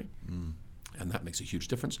Ferrari, and that makes a huge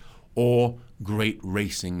difference, or great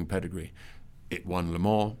racing pedigree. It won Le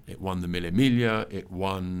Mans, it won the Mille Miglia, it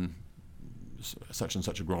won such and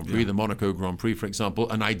such a Grand Prix, the Monaco Grand Prix, for example,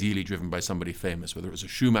 and ideally driven by somebody famous, whether it was a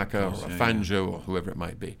Schumacher or a Fangio or whoever it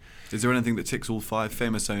might be. Is there anything that ticks all five?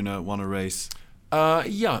 Famous owner, won a race?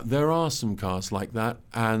 Yeah, there are some cars like that,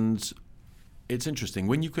 and it's interesting.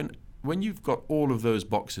 When you've got all of those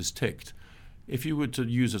boxes ticked, if you were to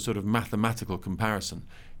use a sort of mathematical comparison,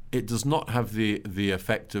 it does not have the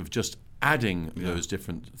effect of just adding those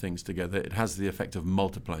different things together. It has the effect of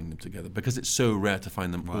multiplying them together because it's so rare to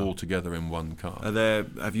find them all together in one car.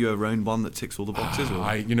 Have you ever owned one that ticks all the boxes?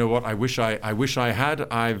 You know what? I wish I had.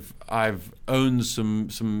 I've owned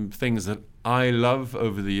some things that I love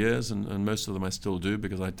over the years, and most of them I still do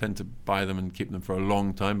because I tend to buy them and keep them for a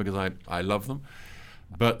long time because I love them.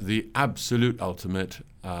 But the absolute ultimate,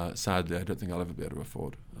 sadly, I don't think I'll ever be able to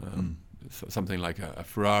afford. Something like a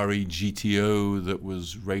Ferrari GTO that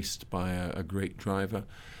was raced by a great driver.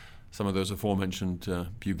 Some of those aforementioned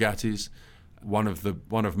Bugattis. One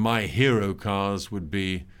of my hero cars would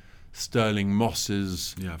be Sterling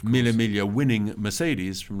Moss's Mille Miglia winning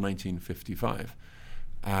Mercedes from 1955,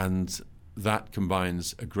 and that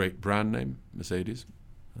combines a great brand name, Mercedes.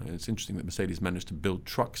 It's interesting that Mercedes managed to build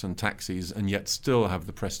trucks and taxis and yet still have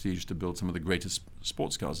the prestige to build some of the greatest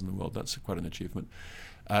sports cars in the world. That's quite an achievement.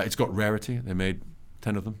 It's got rarity. They made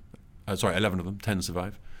 11 of them. 10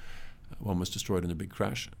 survive. One was destroyed in a big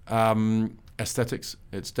crash. Aesthetics.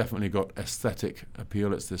 It's definitely got aesthetic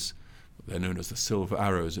appeal. It's this, they're known as the silver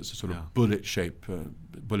arrows. It's a sort of bullet-shaped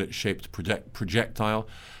projectile.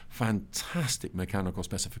 Fantastic mechanical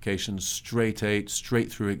specifications. Straight 8, straight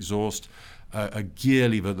through exhaust. A gear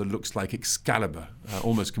lever that looks like Excalibur,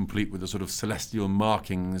 almost complete with the sort of celestial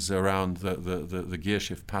markings around the gear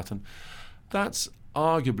shift pattern. That's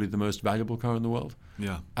arguably the most valuable car in the world.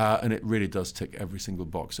 Yeah. And it really does tick every single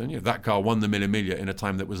box. And that car won the Mille Miglia in a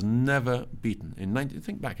time that was never beaten.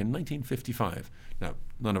 Think back, in 1955. Now,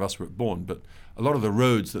 none of us were born, but a lot of the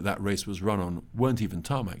roads that race was run on weren't even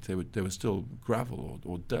tarmac. They were still gravel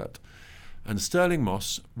or dirt. And Sterling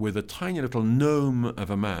Moss, with a tiny little gnome of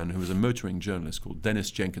a man who was a motoring journalist called Dennis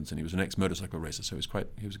Jenkinson. He was an ex-motorcycle racer, so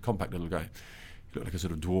he was a compact little guy. He looked like a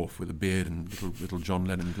sort of dwarf with a beard and little John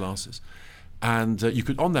Lennon glasses. And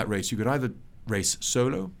on that race, you could either race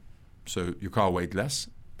solo, so your car weighed less,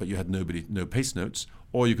 but you had no pace notes,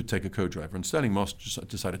 or you could take a co-driver. And Sterling Moss just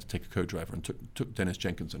decided to take a co-driver and took Dennis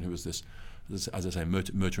Jenkinson, who was this, as I say,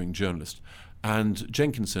 motoring journalist. And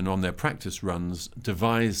Jenkinson, on their practice runs,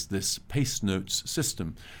 devised this pace notes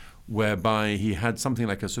system whereby he had something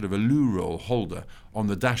like a sort of a loo roll holder on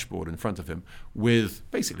the dashboard in front of him with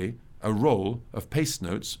basically a roll of pace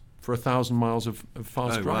notes for 1,000 miles of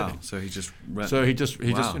fast driving. Wow. So he just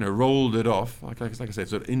rolled it off, like I say,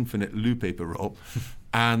 sort of infinite loo paper roll,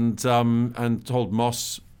 and told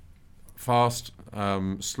Moss fast,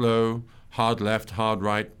 slow, hard left, hard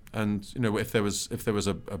right, and if there was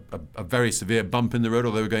a very severe bump in the road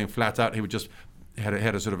or they were going flat out, he had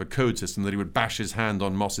a sort of a code system that he would bash his hand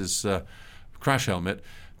on Moss's crash helmet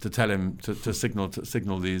to tell him to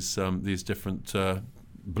signal these different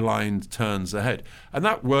blind turns ahead, and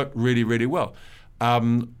that worked really, really well.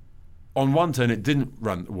 On one turn, it didn't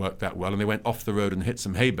work that well, and they went off the road and hit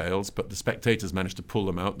some hay bales. But the spectators managed to pull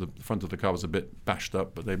them out. The front of the car was a bit bashed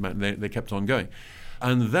up, but they kept on going.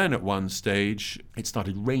 And then at one stage, it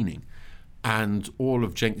started raining, and all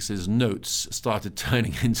of Jenks's notes started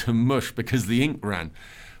turning into mush because the ink ran.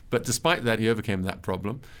 But despite that, he overcame that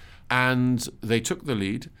problem, and they took the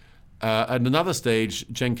lead. At another stage,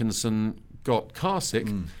 Jenkinson got car sick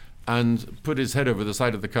and put his head over the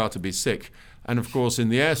side of the car to be sick. And of course, in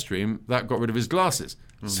the airstream, that got rid of his glasses.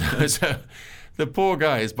 So the poor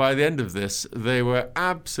guys, by the end of this, they were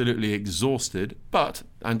absolutely exhausted.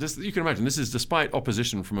 You can imagine, this is despite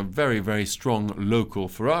opposition from a very, very strong local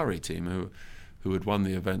Ferrari team who had won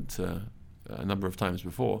the event a number of times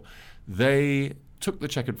before. They took the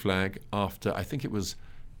checkered flag after, I think it was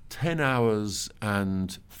 10 hours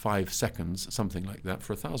and 5 seconds, something like that,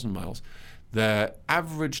 for 1,000 miles. Their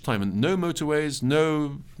average time, and no motorways,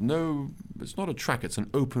 no, it's not a track, it's an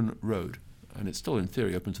open road. And it's still, in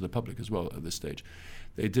theory, open to the public as well at this stage.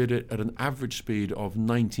 They did it at an average speed of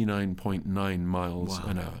 99.9 miles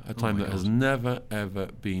an hour, a time that has never, ever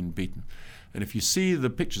been beaten. And if you see the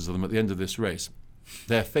pictures of them at the end of this race,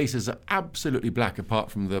 their faces are absolutely black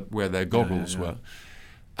apart from where their goggles were.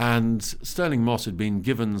 And Sterling Moss had been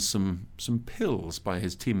given some pills by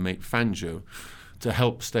his teammate Fangio to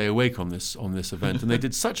help stay awake on this event. And they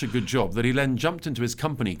did such a good job that he then jumped into his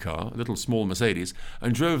company car, a little small Mercedes,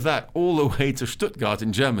 and drove that all the way to Stuttgart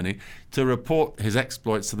in Germany to report his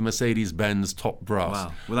exploits to the Mercedes-Benz top brass.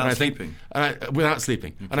 Wow, without sleeping? Without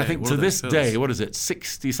sleeping. Okay. And I think to this day,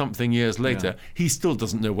 60-something years later, he still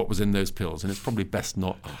doesn't know what was in those pills, and it's probably best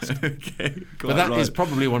not asked. Okay, but that is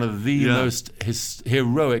probably one of the most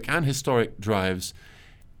heroic and historic drives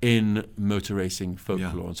in motor racing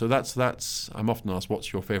folklore. And so that's I'm often asked,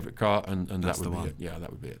 what's your favourite car? And that would be it. Yeah, that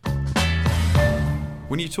would be it.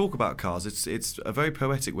 When you talk about cars, it's a very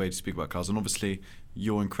poetic way to speak about cars, and obviously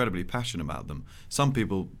you're incredibly passionate about them. Some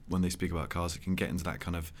people, when they speak about cars, it can get into that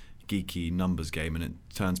kind of geeky numbers game, and it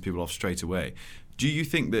turns people off straight away. Do you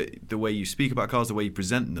think that the way you speak about cars, the way you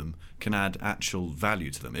present them, can add actual value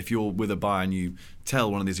to them? If you're with a buyer and you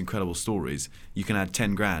tell one of these incredible stories, you can add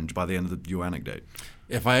 10 grand by the end of your anecdote.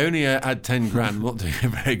 If I only add 10 grand, I'm not doing a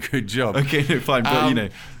very good job. Okay, no, fine,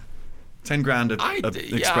 but 10 grand of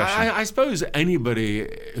expression. Yeah, I suppose anybody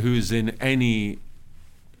who's in any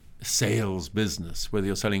sales business, whether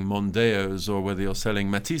you're selling Mondeos or whether you're selling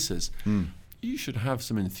Matisses, you should have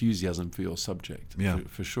some enthusiasm for your subject,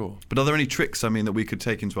 for sure. But are there any tricks, that we could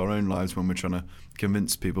take into our own lives when we're trying to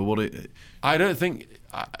convince people? I don't think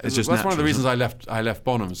it's just that's natural, one of the reasons I left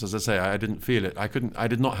Bonhams. As I say, I didn't feel it. I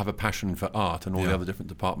did not have a passion for art and all the other different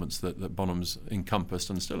departments that Bonhams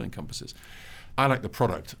encompassed and still encompasses. I like the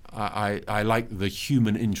product. I like the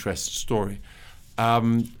human interest story.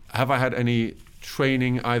 Have I had any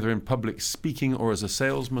training either in public speaking or as a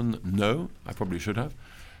salesman? No, I probably should have.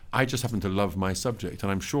 I just happen to love my subject,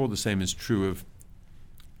 and I'm sure the same is true of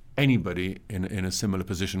anybody in a similar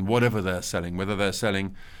position, whatever they're selling, whether they're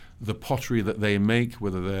selling the pottery that they make,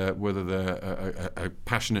 whether they're a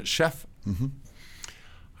passionate chef. Mm-hmm.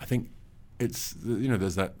 I think it's,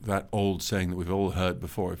 there's that old saying that we've all heard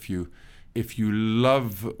before: if you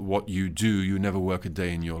love what you do, you never work a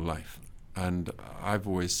day in your life. And I've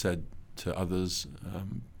always said to others,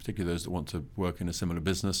 particularly those that want to work in a similar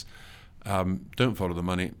business, don't follow the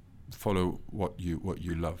money, follow what you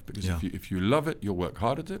love. Because if you love it, you'll work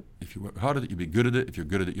hard at it. If you work hard at it, you'll be good at it. If you're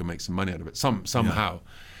good at it, you'll make some money out of it somehow.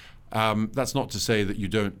 That's not to say that you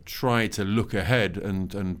don't try to look ahead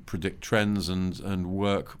and predict trends and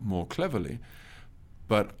work more cleverly.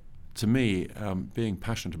 But to me, being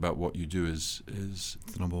passionate about what you do is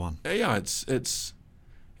the number one. Yeah, it's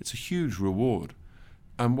a huge reward.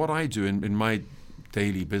 And what I do in my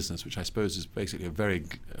daily business, which I suppose is basically a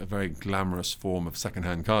very glamorous form of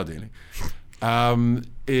second-hand car dealing,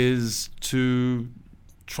 is to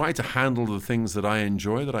try to handle the things that I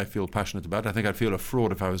enjoy, that I feel passionate about. I think I'd feel a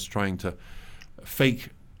fraud if I was trying to fake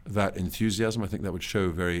that enthusiasm. I think that would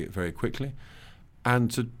show very, very quickly, and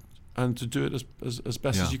to do it as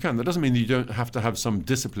best as you can. That doesn't mean that you don't have to have some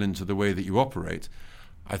discipline to the way that you operate.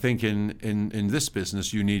 I think in this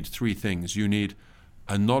business you need three things. You need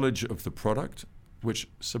a knowledge of the product, which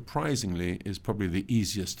surprisingly is probably the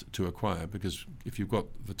easiest to acquire, because if you've got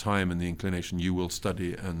the time and the inclination, you will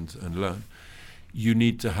study and learn. You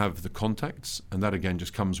need to have the contacts, and that again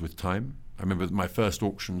just comes with time. I remember my first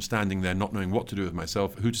auction, standing there not knowing what to do with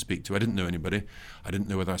myself, who to speak to. I didn't know anybody. I didn't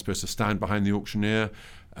know whether I was supposed to stand behind the auctioneer,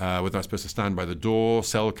 whether I was supposed to stand by the door,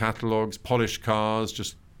 sell catalogues, polish cars,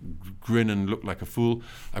 just grin and look like a fool.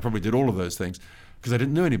 I probably did all of those things because I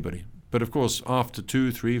didn't know anybody. But of course, after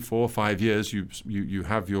 2, 3, 4, 5 years, you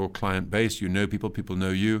have your client base, you know people, people know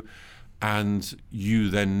you, and you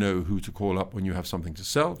then know who to call up when you have something to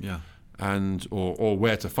sell, and or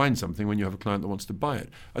where to find something when you have a client that wants to buy it.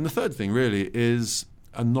 And the third thing really is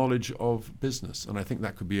a knowledge of business, and I think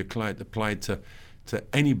that could be applied to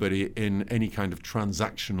anybody in any kind of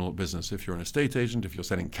transactional business. If you're an estate agent, if you're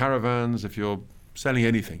selling caravans, if you're selling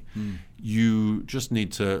anything, you just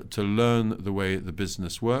need to learn the way the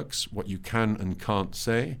business works, what you can and can't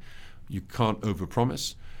say. You can't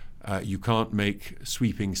overpromise. You can't make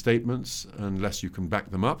sweeping statements unless you can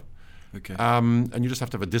back them up. Okay. And you just have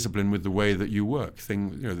to have a discipline with the way that you work.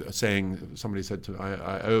 Somebody said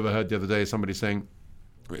I overheard the other day somebody saying,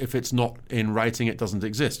 if it's not in writing, it doesn't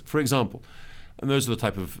exist, for example. And those are the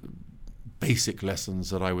type of basic lessons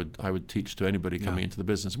that I would teach to anybody coming into the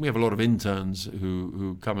business. And we have a lot of interns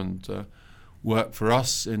who come and work for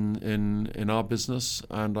us in our business,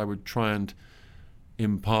 and I would try and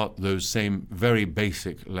impart those same very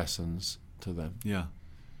basic lessons to them. Yeah.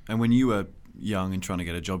 And when you were young and trying to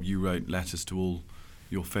get a job, you wrote letters to all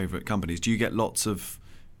your favourite companies. Do you get lots of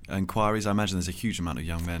inquiries? I imagine there's a huge amount of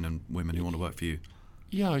young men and women who want to work for you.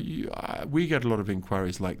 Yeah, we get a lot of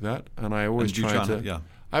inquiries like that, and I always try to.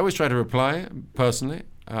 I always try to reply personally,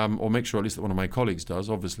 or make sure at least that one of my colleagues does,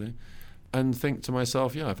 obviously, and think to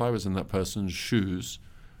myself, if I was in that person's shoes,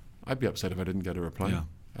 I'd be upset if I didn't get a reply. Yeah.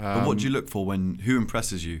 But what do you look for who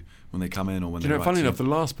impresses you when they come in or when they write? Funnily enough, the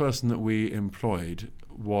last person that we employed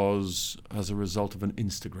was as a result of an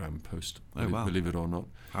Instagram post. Oh, wow. Believe it or not.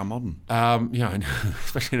 How modern. Yeah, I know,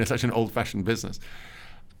 especially in such an old-fashioned business.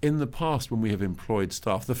 In the past, when we have employed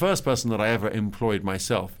staff, the first person that I ever employed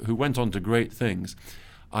myself, who went on to great things,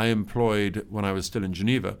 I employed when I was still in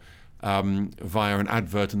Geneva via an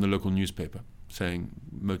advert in the local newspaper saying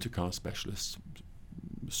motor car specialists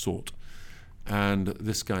sought. And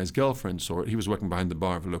this guy's girlfriend saw it. He was working behind the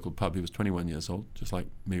bar of a local pub. He was 21 years old, just like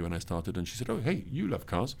me when I started. And she said, "Oh, hey, you love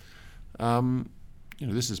cars.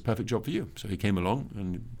 This is a perfect job for you." So he came along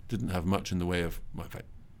and didn't have much in the way of, in fact,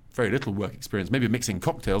 very little work experience, maybe mixing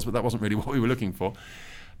cocktails, but that wasn't really what we were looking for.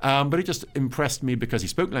 But he just impressed me because he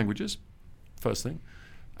spoke languages, first thing,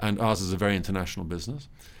 and ours is a very international business.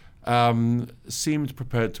 Seemed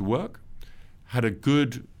prepared to work, had a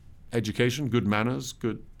good education, good manners,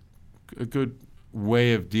 a good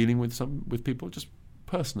way of dealing with people, just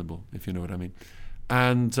personable, if you know what I mean.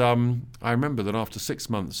 And I remember that after 6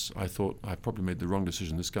 months, I thought I probably made the wrong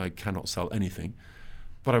decision. This guy cannot sell anything.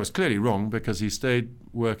 But I was clearly wrong, because he stayed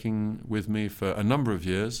working with me for a number of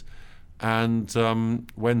years and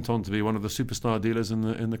went on to be one of the superstar dealers in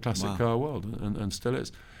the classic car world, and still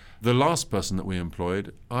is. The last person that we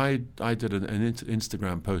employed, I did an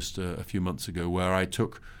Instagram post a few months ago where I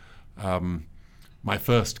took my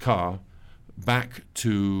first car back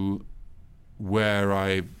to where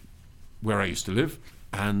I used to live,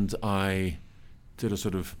 and I did a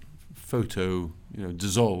sort of photo,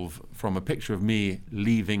 dissolve from a picture of me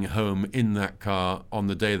leaving home in that car on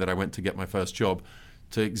the day that I went to get my first job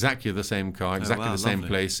to exactly the same car, exactly the same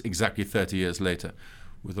place, exactly 30 years later,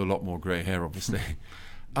 with a lot more grey hair, obviously.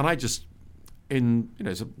 And I just,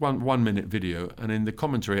 it's a 1 minute video, and in the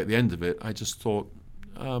commentary at the end of it, I just thought,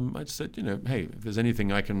 I just said, hey, if there's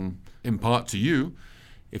anything I can impart to you,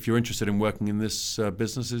 if you're interested in working in this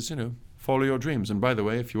business, is, follow your dreams. And by the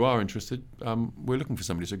way, if you are interested, we're looking for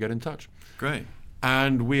somebody, so get in touch. Great.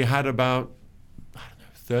 And we had about,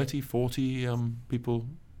 30, 40 people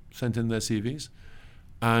sent in their CVs.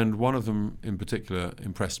 And one of them in particular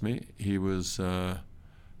impressed me. He was a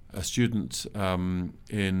student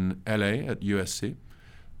in LA at USC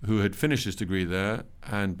who had finished his degree there,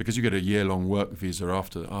 and because you get a year-long work visa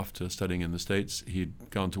after studying in the States, he'd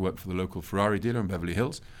gone to work for the local Ferrari dealer in Beverly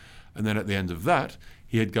Hills. And then at the end of that,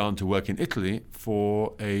 he had gone to work in Italy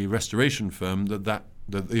for a restoration firm that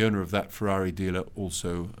the owner of that Ferrari dealer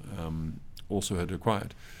also had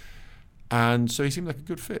acquired. And so he seemed like a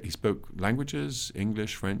good fit. He spoke languages,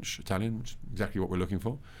 English, French, Italian, which is exactly what we're looking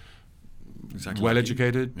for. Exactly. Well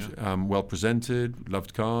educated, well presented,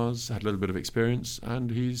 loved cars, had a little bit of experience, and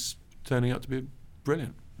he's turning out to be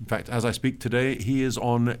brilliant. In fact, as I speak today, he is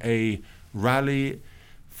on a rally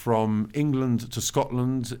from England to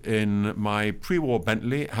Scotland in my pre-war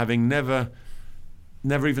Bentley, having never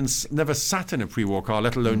sat in a pre-war car,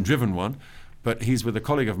 let alone driven one. But he's with a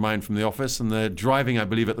colleague of mine from the office, and they're driving, I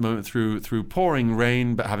believe, at the moment through pouring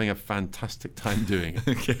rain, but having a fantastic time doing it.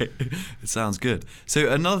 Okay, it sounds good. So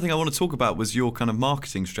another thing I want to talk about was your kind of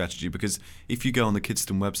marketing strategy, because if you go on the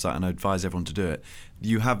Kidston website, and I advise everyone to do it,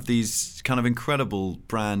 you have these kind of incredible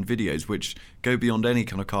brand videos which go beyond any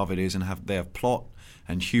kind of car videos, and they have plot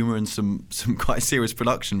and humour and some quite serious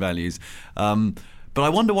production values. But I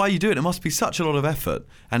wonder why you do it. It must be such a lot of effort,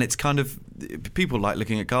 and it's kind of, people like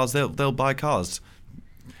looking at cars. They'll buy cars.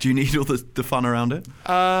 Do you need all the fun around it?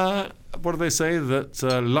 What do they say? That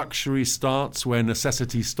luxury starts where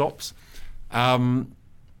necessity stops. Our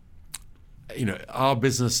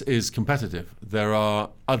business is competitive. There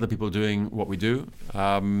are other people doing what we do,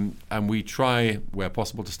 and we try, where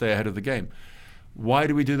possible, to stay ahead of the game. Why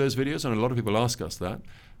do we do those videos? And a lot of people ask us that.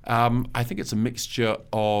 I think it's a mixture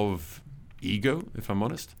of ego, if I'm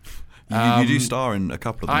honest. You do star in a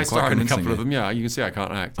couple of them. I star in a couple of them, yeah. You can see I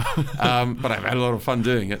can't act. But I've had a lot of fun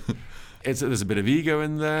doing it. There's a bit of ego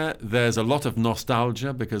in there. There's a lot of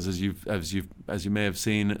nostalgia, because as you may have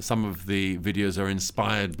seen, some of the videos are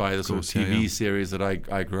inspired by the sort of TV series that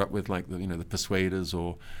I grew up with, like the Persuaders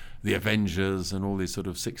or the Avengers and all these sort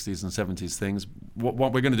of 60s and 70s things. What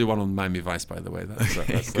we're going to do one on Miami Vice, by the way.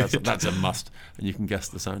 That's a must, and you can guess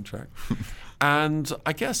the soundtrack. And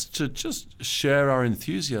I guess to just share our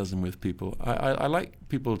enthusiasm with people, I like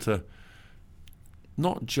people to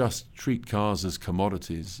not just treat cars as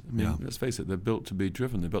commodities. I mean, let's face it, they're built to be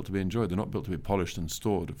driven, they're built to be enjoyed, they're not built to be polished and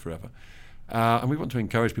stored forever. And we want to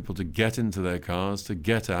encourage people to get into their cars, to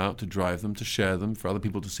get out, to drive them, to share them, for other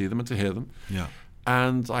people to see them and to hear them. Yeah.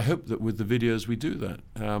 And I hope that with the videos we do that.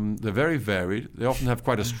 They're very varied. They often have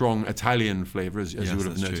quite a strong Italian flavour, as you would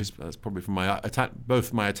have noticed. That's probably from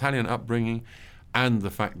both my Italian upbringing and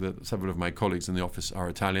the fact that several of my colleagues in the office are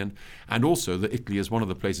Italian, and also that Italy is one of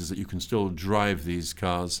the places that you can still drive these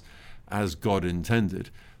cars as God intended,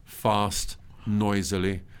 fast,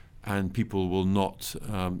 noisily, and people will not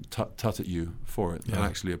tut at you for it. They'll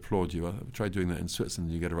actually applaud you. I tried doing that in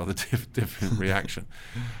Switzerland, you get a rather different reaction.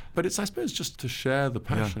 But it's, I suppose, just to share the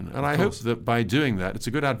passion. And I hope that by doing that, it's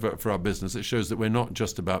a good advert for our business. It shows that we're not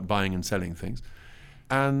just about buying and selling things.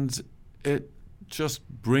 And it just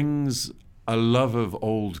brings a love of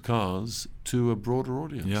old cars to a broader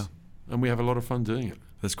audience. Yeah. And we have a lot of fun doing it.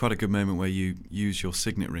 There's quite a good moment where you use your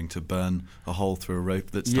signet ring to burn a hole through a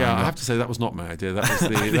rope that's I up. have to say that was not my idea. That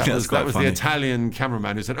was the Italian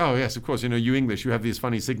cameraman who said, "Oh yes, of course, you English, you have these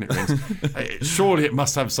funny signet rings. Surely it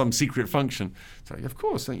must have some secret function." So of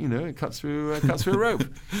course, it cuts through a rope.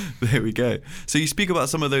 There we go. So you speak about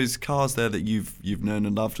some of those cars there that you've known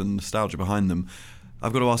and loved, and nostalgia behind them.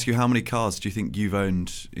 I've got to ask you, how many cars do you think you've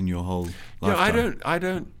owned in your whole lifetime? I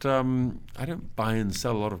don't buy and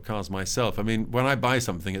sell a lot of cars myself. I mean, when I buy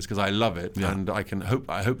something, it's because I love it, and I hope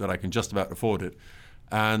that I can just about afford it,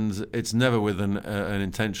 and it's never with an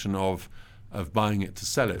intention of buying it to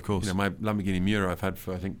sell it. Of course. My Lamborghini Miura I've had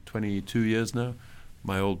for I think 22 years now.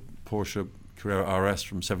 My old Porsche Carrera RS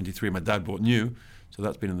from '73, my dad bought new, so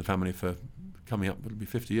that's been in the family for coming up. It'll be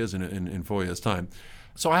 50 years in 4 years' time.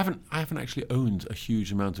 So I haven't actually owned a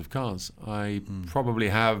huge amount of cars. I probably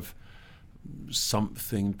have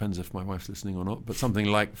something, depends if my wife's listening or not, but something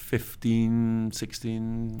like 15,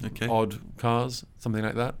 16 odd cars, something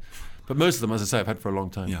like that. But most of them, as I say, I've had for a long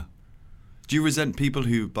time. Yeah. Do you resent people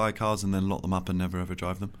who buy cars and then lock them up and never ever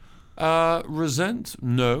drive them? Resent?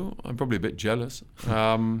 No. I'm probably a bit jealous. What's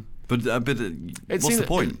the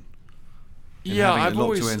point? I've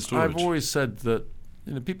always said that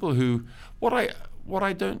people who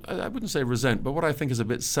I wouldn't say resent, but what I think is a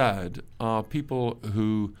bit sad are people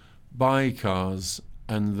who buy cars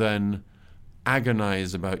and then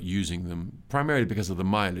agonize about using them, primarily because of the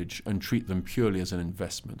mileage, and treat them purely as an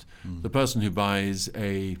investment. The person who buys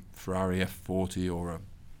a Ferrari F40 or a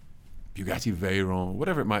Bugatti Veyron,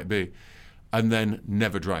 whatever it might be, and then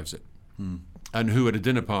never drives it, and who at a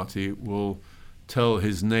dinner party will tell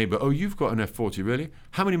his neighbour, "Oh, you've got an F40, really?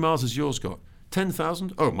 How many miles has yours got?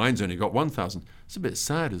 10,000? Oh, mine's only got 1,000. It's a bit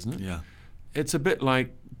sad, isn't it? Yeah. It's a bit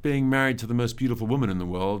like being married to the most beautiful woman in the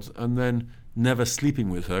world and then never sleeping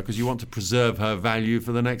with her because you want to preserve her value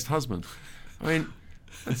for the next husband. I mean,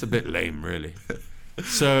 that's a bit lame, really.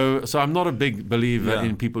 So I'm not a big believer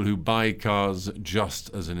in people who buy cars just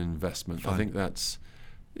as an investment. Fine. I think that's...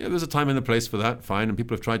 there's a time and a place for that, fine, and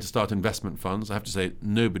people have tried to start investment funds. I have to say,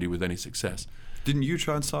 nobody with any success. Didn't you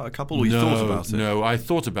try and start a couple, or you thought about it? No, I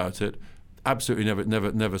thought about it. Absolutely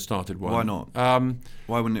never started one. Why not?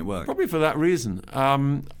 Why wouldn't it work? Probably for that reason.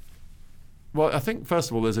 Well, I think, first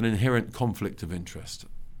of all, there's an inherent conflict of interest.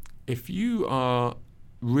 If you are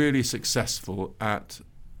really successful at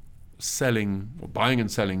selling or buying and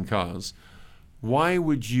selling cars, why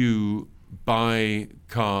would you buy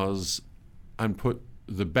cars and put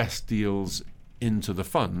the best deals into the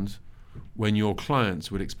fund when your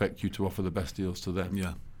clients would expect you to offer the best deals to them?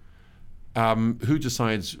 Yeah. Who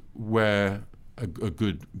decides where a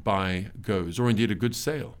good buy goes, or indeed a good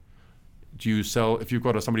sale? Do you sell, if you've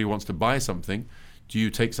got somebody who wants to buy something, do you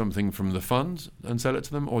take something from the fund and sell it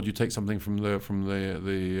to them, or do you take something from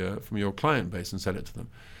your client base and sell it to them?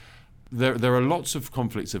 There are lots of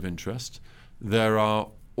conflicts of interest. There are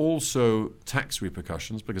also tax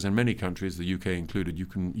repercussions, because in many countries, the UK included, you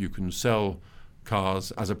can sell cars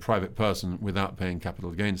as a private person without paying capital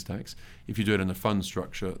gains tax. If you do it in a fund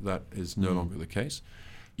structure, that is no longer the case.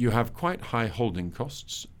 You have quite high holding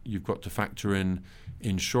costs. You've got to factor in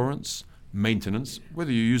insurance, maintenance,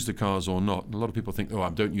 whether you use the cars or not. And a lot of people think, I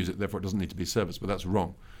don't use it, therefore it doesn't need to be serviced, but that's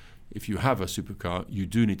wrong. If you have a supercar, you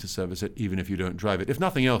do need to service it, even if you don't drive it. If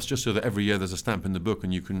nothing else, just so that every year there's a stamp in the book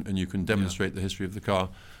and you can demonstrate the history of the car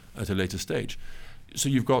at a later stage. So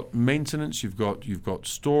you've got maintenance, you've got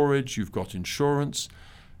storage, you've got insurance,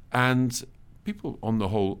 and people on the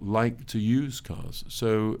whole like to use cars.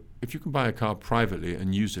 So if you can buy a car privately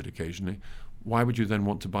and use it occasionally, why would you then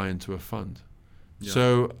want to buy into a fund? Yeah.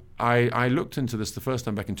 So I looked into this the first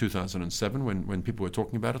time back in 2007 when people were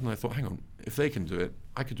talking about it, and I thought, hang on, if they can do it,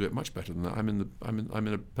 I could do it much better than that. I'm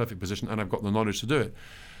in a perfect position, and I've got the knowledge to do it.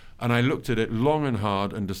 And I looked at it long and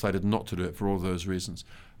hard and decided not to do it for all those reasons.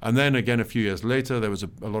 And then again, a few years later, there was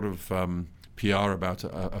a lot of PR about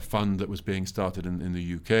a fund that was being started in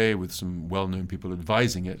the UK with some well-known people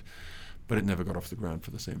advising it, but it never got off the ground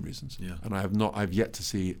for the same reasons. Yeah. And I've yet to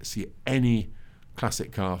see any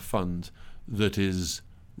classic car fund that is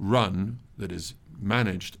run, that is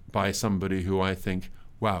managed by somebody who I think,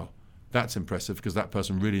 wow, that's impressive, because that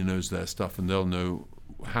person really knows their stuff and they'll know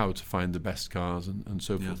how to find the best cars and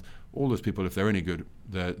so forth. All those people, if they're any good,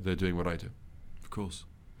 they're doing what I do. Of course.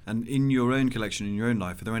 And in your own collection, in your own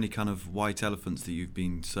life, are there any kind of white elephants that you've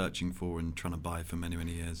been searching for and trying to buy for many,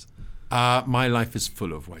 many years? My life is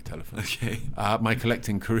full of white elephants. Okay. My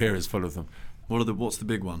collecting career is full of them. What's the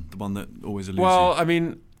big one? The one that always eludes Well, you? I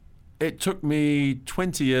mean, it took me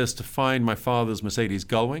 20 years to find my father's Mercedes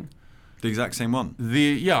Gullwing. The exact same one?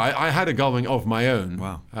 I had a Gullwing of my own.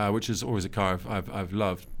 Wow. Which is always a car I've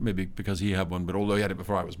loved, maybe because he had one, but although he had it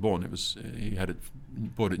before I was born, he had it,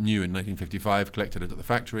 bought it new in 1955, collected it at the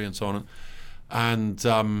factory and so on. And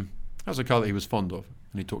that was a car that he was fond of,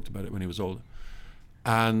 and he talked about it when he was older.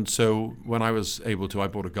 And so when I was able to, I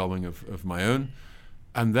bought a Gullwing of my own.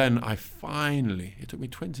 And then it took me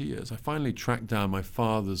 20 years, I finally tracked down my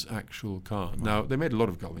father's actual car. Wow. Now, they made a lot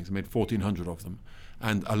of Gullwings. They made 1,400 of them,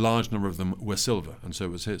 and a large number of them were silver, and so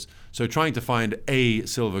was his. So trying to find a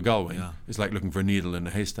silver Gullwing is like looking for a needle in a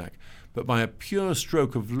haystack. But by a pure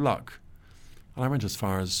stroke of luck, and I went as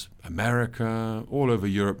far as America, all over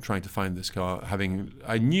Europe, trying to find this car.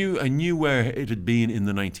 I knew where it had been in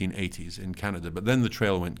the 1980s in Canada, but then the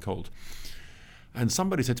trail went cold. And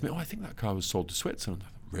somebody said to me, "Oh, I think that car was sold to Switzerland." I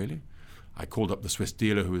thought, really? I called up the Swiss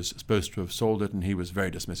dealer who was supposed to have sold it, and he was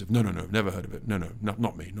very dismissive. No, never heard of it. No,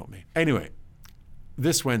 not me. Anyway,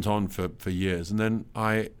 this went on for years. And then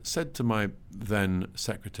I said to my then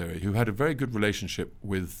secretary, who had a very good relationship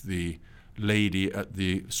with the lady at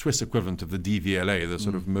the Swiss equivalent of the DVLA, the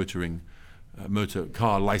sort of motor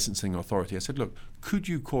car licensing authority, I said, "Look, could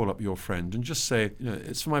you call up your friend and just say,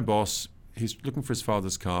 it's for my boss. He's looking for his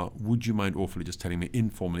father's car. Would you mind awfully just telling me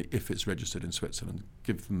informally if it's registered in Switzerland?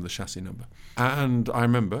 Give them the chassis number." And I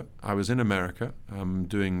remember I was in America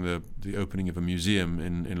doing the opening of a museum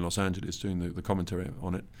in Los Angeles, doing the commentary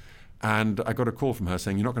on it. And I got a call from her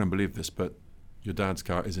saying, "You're not going to believe this, but your dad's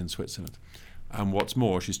car is in Switzerland. And what's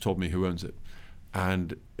more, she's told me who owns it."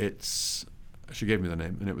 And she gave me the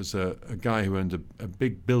name, and it was a guy who owned a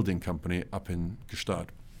big building company up in Gstaad.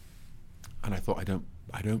 And I thought,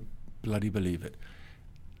 I don't bloody believe it.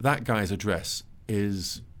 That guy's address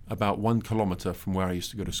is about 1 kilometre from where I used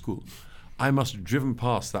to go to school. I must have driven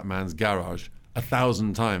past that man's garage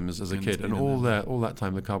 1,000 times as a kid, and all that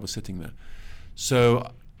time the car was sitting there.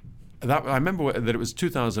 So I remember that it was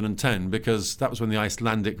 2010, because that was when the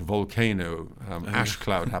Icelandic volcano ash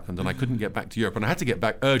cloud happened, and I couldn't get back to Europe, and I had to get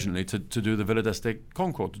back urgently to do the Villa d'Este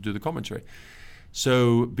Concours, to do the commentary.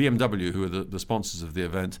 So BMW, who are the sponsors of the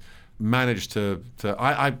event, managed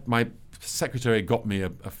my secretary got me a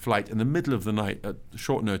flight in the middle of the night at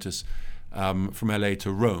short notice from LA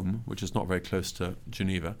to Rome, which is not very close to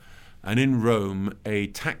Geneva. And in Rome, a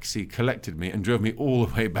taxi collected me and drove me all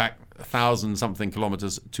the way back 1,000-something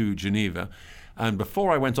kilometers to Geneva. And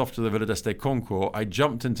before I went off to the Villa d'Este Concours, I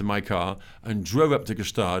jumped into my car and drove up to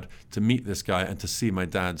Gstaad to meet this guy and to see my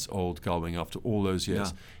dad's old Gullwing after all those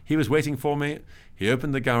years. Yeah. He was waiting for me. He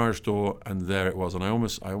opened the garage door, and there it was. And I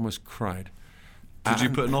almost cried. Did you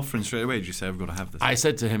put an offer in straight away? Did you say, "I've got to have this"? I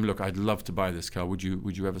said to him, "Look, I'd love to buy this car. Would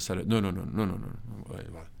you ever sell it?" No.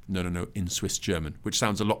 In Swiss German, which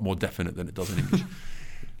sounds a lot more definite than it does in English.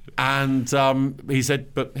 And he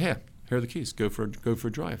said, "But here are the keys. Go for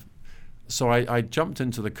a drive." So I jumped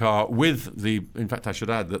into the car with in fact, I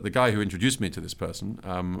should add that the guy who introduced me to this person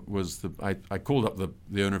I called up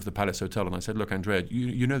the owner of the Palace Hotel, and I said, "Look, Andrea,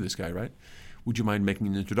 you know this guy, right? Would you mind making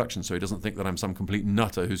an introduction so he doesn't think that I'm some complete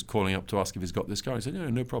nutter who's calling up to ask if he's got this car?" He said,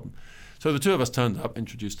 "No problem." So the two of us turned up, I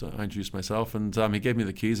introduced myself, and he gave me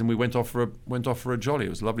the keys, and we went off for a jolly. It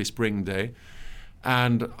was a lovely spring day,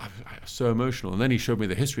 and I was so emotional. And then he showed me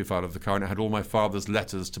the history file of the car, and it had all my father's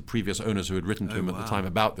letters to previous owners who had written to him at the time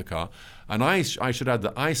about the car. And I should add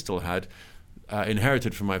that I still had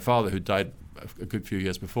inherited from my father, who died a good few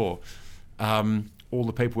years before, all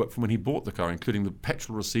the paperwork from when he bought the car, including the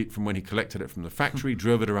petrol receipt from when he collected it from the factory,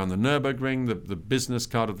 drove it around the Nürburgring, the business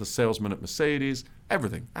card of the salesman at Mercedes,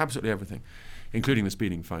 everything, absolutely everything. including the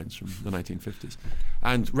speeding fines from the 1950s,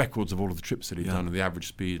 and records of all of the trips that he'd done and the average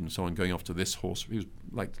speed and so on, going off to this horse. He was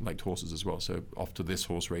liked horses as well, so off to this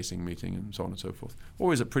horse racing meeting and so on and so forth.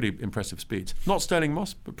 Always at pretty impressive speeds. Not Sterling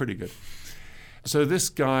Moss, but pretty good. So this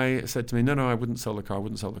guy said to me, no, I wouldn't sell the car.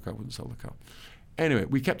 Anyway,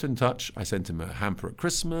 we kept in touch. I sent him a hamper at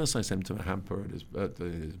Christmas. I sent him a hamper at his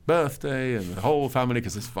birthday, and the whole family,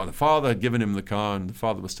 because the father had given him the car, and the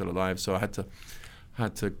father was still alive. So I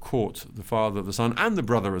had to court the father, the son, and the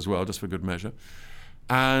brother as well, just for good measure.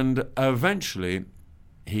 And eventually,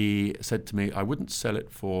 he said to me, I wouldn't sell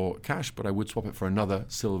it for cash, but I would swap it for another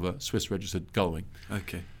silver Swiss-registered Gullwing.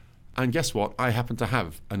 Okay. And guess what? I happen to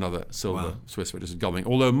have another silver Swiss-registered Gullwing.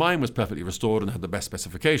 Although mine was perfectly restored and had the best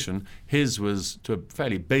specification, his was to a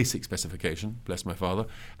fairly basic specification, bless my father,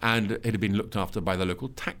 and it had been looked after by the local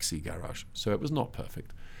taxi garage. So it was not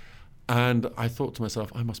perfect. And I thought to myself,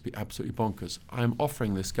 I must be absolutely bonkers. I'm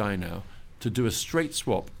offering this guy now to do a straight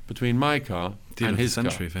swap between my car and his car.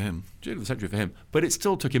 Deal of the century for him. Deal of the century for him. But it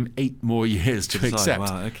still took him 8 more years to accept.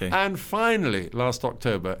 Wow, okay. And finally, last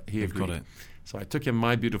October, he agreed. Got it. So I took him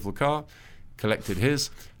my beautiful car, collected his,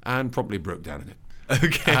 and promptly broke down in it.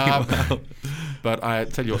 Okay. Wow. But I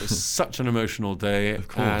tell you what, it was such an emotional day. Of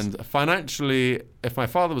course. And financially, if my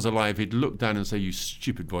father was alive, he'd look down and say, you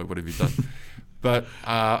stupid boy, what have you done? But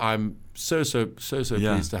I'm so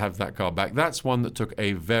pleased to have that car back. That's one that took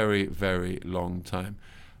a very, very long time.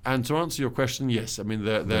 And to answer your question, yes, I mean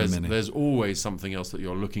there's always something else that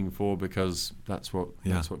you're looking for, because that's what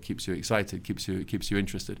keeps you excited, keeps you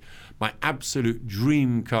interested. My absolute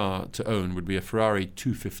dream car to own would be a Ferrari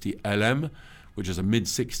 250 LM, which is a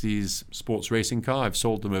mid-60s sports racing car. I've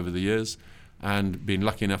sold them over the years and been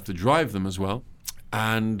lucky enough to drive them as well.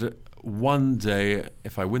 And one day,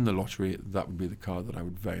 if I win the lottery, that would be the car that I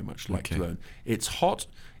would very much like to own. It's hot,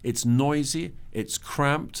 it's noisy, it's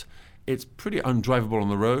cramped, it's pretty undrivable on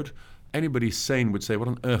the road. Anybody sane would say, what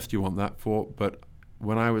on earth do you want that for? But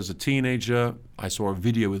when I was a teenager, I saw a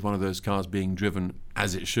video with one of those cars being driven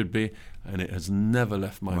as it should be, and it has never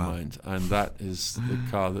left my mind. And that is the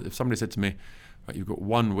car that if somebody said to me, right, you've got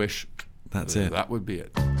one wish, that's it. That would be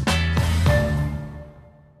it.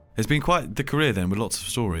 It's been quite the career then, with lots of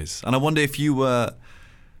stories. And I wonder if you were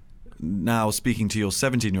now speaking to your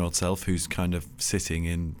 17-year-old self, who's kind of sitting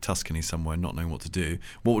in Tuscany somewhere not knowing what to do,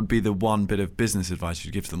 what would be the one bit of business advice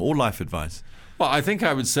you'd give to them, or life advice? Well, I think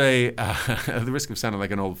I would say, at the risk of sounding like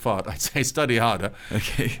an old fart, I'd say study harder.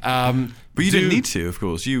 Okay. But you didn't need to, of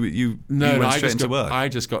course. You went straight into work. I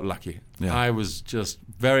just got lucky. Yeah. I was just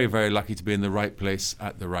very, very lucky to be in the right place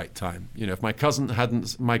at the right time. You know, if my cousin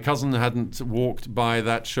hadn't walked by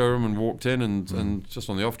that showroom and walked in and just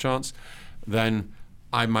on the off chance, then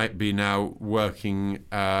I might be now working.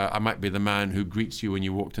 I might be the man who greets you when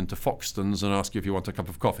you walked into Foxton's and asks you if you want a cup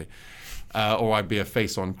of coffee. Or I'd be a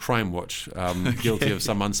face on Crime Watch, guilty of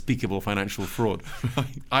some unspeakable financial fraud. Right.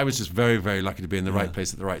 I was just very, very lucky to be in the right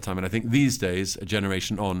place at the right time. And I think these days, a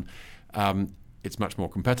generation on, it's much more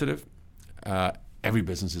competitive. Every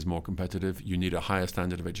business is more competitive. You need a higher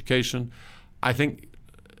standard of education. I think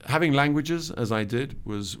having languages, as I did,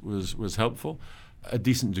 was helpful. A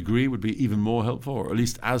decent degree would be even more helpful, or at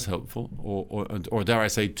least as helpful, or dare I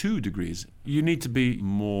say 2 degrees. You need to be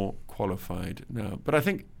more qualified now. But I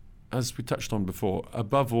think, as we touched on before,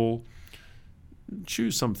 above all,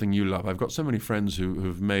 choose something you love. I've got so many friends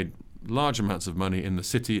who've made large amounts of money in the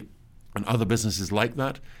city and other businesses like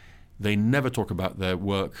that. They never talk about their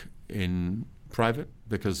work in private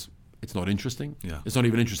because it's not interesting. Yeah. It's not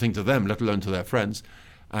even interesting to them, let alone to their friends.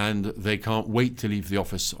 And they can't wait to leave the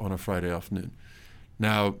office on a Friday afternoon.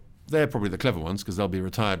 Now, they're probably the clever ones because they'll be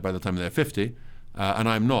retired by the time they're 50, and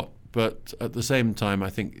I'm not. But at the same time, I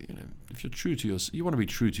think if you're true to yourself, you want to be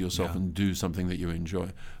true to yourself and do something that you enjoy.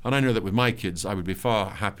 And I know that with my kids, I would be far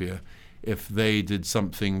happier if they did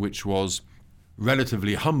something which was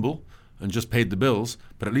relatively humble and just paid the bills,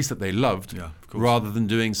 but at least that they loved, rather than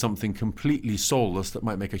doing something completely soulless that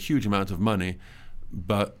might make a huge amount of money,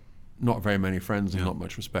 but not very many friends and not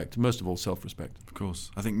much respect. Most of all, self-respect. Of course.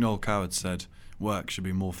 I think Noel Coward said, work should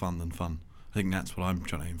be more fun than fun. I think that's what I'm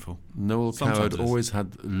trying to aim for. Noel Coward always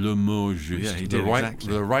had le mot juste. Yeah, he did,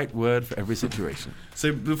 exactly. The right word for every situation.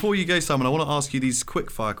 So before you go, Simon, I want to ask you these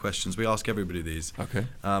quick-fire questions. We ask everybody these. Okay.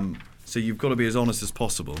 So you've got to be as honest as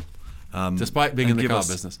possible. Despite being in the car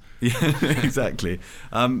business. Yeah, exactly.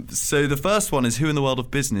 So the first one is, who in the world of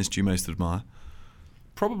business do you most admire?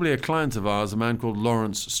 Probably a client of ours, a man called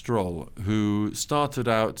Lawrence Stroll, who started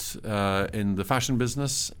out in the fashion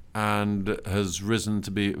business and has risen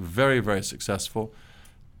to be very, very successful,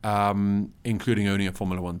 including owning a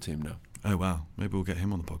Formula One team now. Oh, wow. Maybe we'll get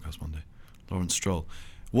him on the podcast one day. Lawrence Stroll.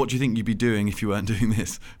 What do you think you'd be doing if you weren't doing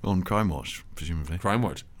this on Crime Watch, presumably? Crime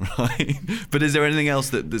Watch. Right. But is there anything else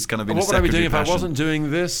that's kind of been What would I be doing if I passion? wasn't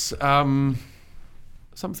doing this?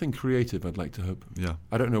 Something creative, I'd like to hope. Yeah.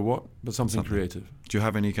 I don't know what, but something creative. Do you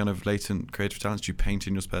have any kind of latent creative talents? Do you paint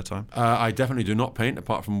in your spare time? I definitely do not paint,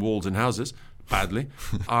 apart from walls in houses. Badly.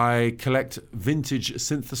 I collect vintage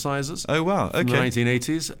synthesizers. Oh, wow. From the Okay.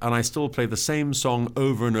 1980s, and I still play the same song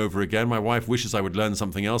over and over again. My wife wishes I would learn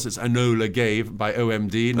something else. It's Enola Gave by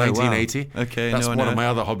OMD, 1980. Wow. Okay, That's no, I one know of it. my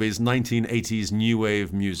other hobbies, 1980s new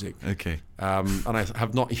wave music. Okay. And I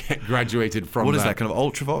have not yet graduated from What is that, kind of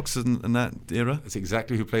Ultravox and that era? That's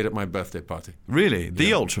exactly who played at my birthday party. Really?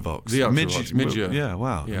 The Ultravox? The Ultravox, Midge. Yeah,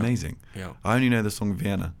 wow. Yeah. Amazing. Yeah. I only know the song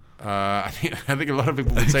Vienna. I think a lot of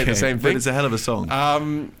people would say the same But thing. it's a hell of a song.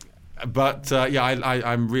 I'm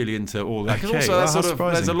really into all that. 'Cause Okay, also wow, that's how there's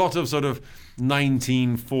surprising. a lot of sort of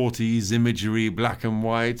 1940s imagery, black and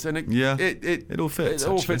white, and it all fits. It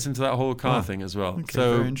all actually. fits into that whole car Wow. thing as well. Okay,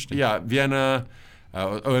 So very interesting. yeah, Vienna,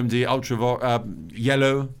 OMD, Ultravox,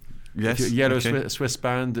 Yellow. Yes. Yellow okay. Swiss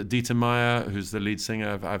band, Dieter Meyer, who's the lead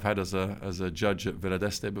singer I've had as a judge at Villa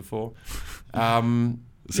d'Este before.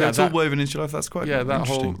 So it's all woven into your life. That's quite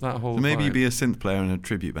interesting. that whole. So maybe vibe. you'd be a synth player in a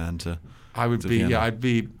tribute band to. I would to be. Vienna. Yeah, I'd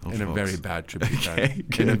be in a Ultravox. very bad tribute band. Okay,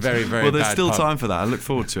 In a good. very, very well, there's bad still pub. time for that. I look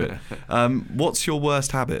forward to it. What's your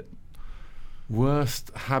worst habit?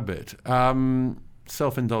 Worst habit.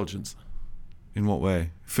 Self-indulgence. In what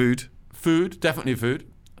way? Food? Food, definitely food.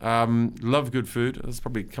 Love good food. That's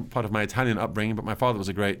probably part of my Italian upbringing, but my father was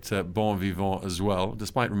a great bon vivant as well,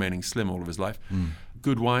 despite remaining slim all of his life.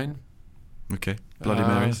 Good wine. Okay. Bloody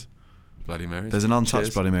Marys? Bloody Marys. There's an untouched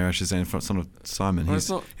Cheers. Bloody Mary, I should say, in front of Simon. Well,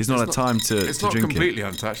 He's not had time to It's not drink completely it.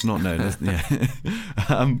 untouched. Not known.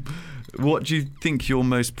 Yeah. What do you think you're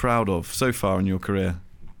most proud of so far in your career?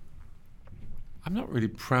 I'm not really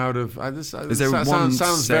proud of. Is there one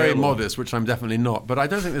sounds very sale or- modest, which I'm definitely not. But I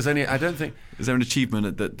don't think there's any. I don't think. Is there an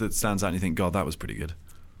achievement that stands out and you think, God, that was pretty good?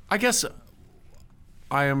 I guess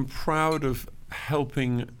I am proud of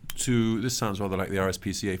helping to. This sounds rather like the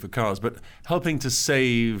RSPCA for cars, but helping to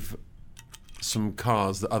save some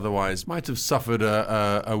cars that otherwise might have suffered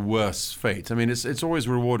a worse fate. I mean, it's always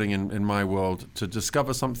rewarding in my world to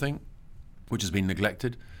discover something which has been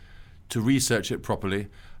neglected, to research it properly,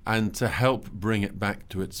 and to help bring it back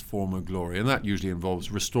to its former glory. And that usually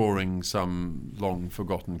involves restoring some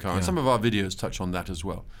long-forgotten car. And some of our videos touch on that as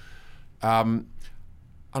well. And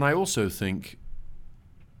I also think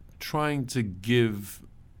trying to give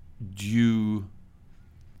due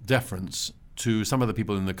deference to some of the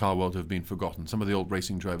people in the car world who have been forgotten, some of the old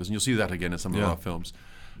racing drivers, and you'll see that again in some of our films.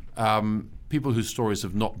 People whose stories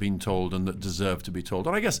have not been told and that deserve to be told.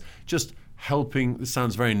 And I guess just helping, this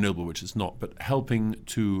sounds very noble, which it's not, but helping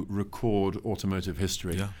to record automotive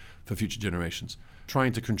history for future generations.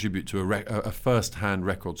 Trying to contribute to a first-hand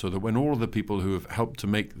record so that when all of the people who have helped to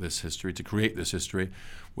make this history, to create this history,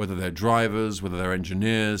 whether they're drivers, whether they're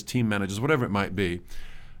engineers, team managers, whatever it might be,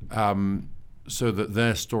 so that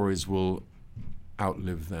their stories will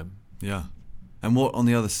outlive them. Yeah. And what, on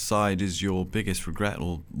the other side, is your biggest regret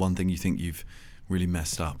or one thing you think you've really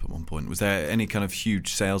messed up at one point? Was there any kind of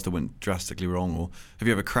huge sales that went drastically wrong, or have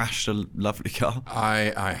you ever crashed a lovely car?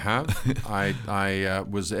 I have. I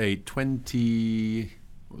was 22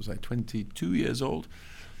 years old,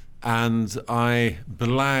 and I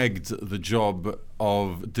blagged the job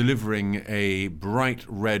of delivering a bright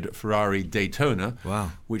red Ferrari Daytona,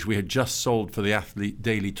 which we had just sold for the athlete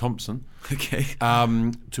Daley Thompson,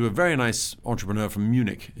 to a very nice entrepreneur from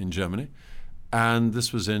Munich in Germany. And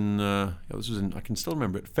this was in I can still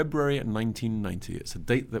remember it, February 1990. It's a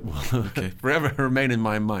date that will forever remain in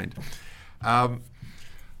my mind.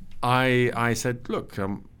 I said, look,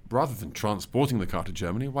 rather than transporting the car to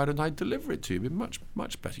Germany, why don't I deliver it to you? It'd be much,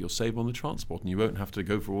 much better. You'll save on the transport and you won't have to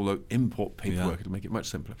go for all the import paperwork. It'll make it much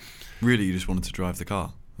simpler. Really, you just wanted to drive the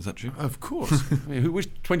car? Is that true? Of course. Which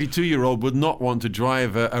 22-year-old would not want to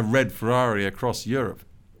drive a red Ferrari across Europe?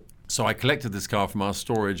 So I collected this car from our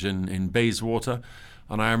storage in Bayswater,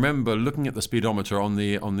 and I remember looking at the speedometer on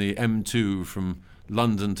the M2 from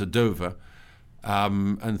London to Dover,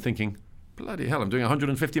 and thinking, bloody hell, I'm doing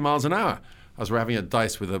 150 miles an hour. As we're having a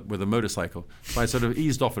dice with a motorcycle. So I sort of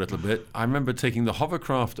eased off a little bit. I remember taking the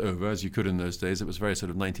hovercraft over, as you could in those days. It was very sort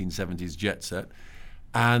of 1970s jet set,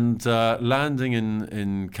 and landing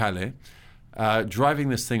in Calais. Driving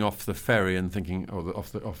this thing off the ferry and thinking,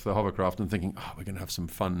 off the hovercraft and thinking, we're going to have some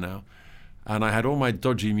fun now. And I had all my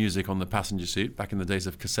dodgy music on the passenger seat, back in the days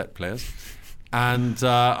of cassette players. And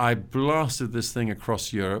I blasted this thing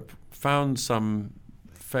across Europe, found some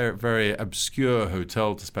very obscure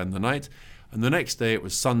hotel to spend the night. And the next day, it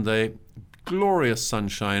was Sunday, glorious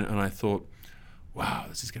sunshine, and I thought, wow,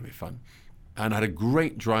 this is going to be fun. And I had a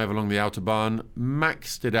great drive along the Autobahn,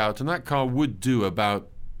 maxed it out, and that car would do about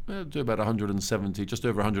 170, just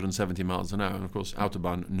over 170 miles an hour. And of course,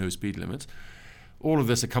 Autobahn, no speed limits. All of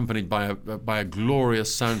this accompanied by a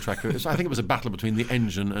glorious soundtrack. I think it was a battle between the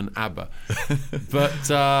engine and ABBA.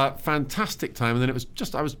 But fantastic time. And then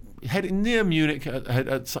I was heading near Munich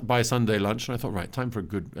by Sunday lunch, and I thought, right, time for a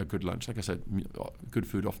good lunch. Like I said, good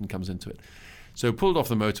food often comes into it. So pulled off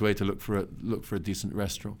the motorway to look for a decent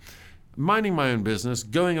restaurant. Minding my own business,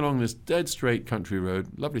 going along this dead straight country road,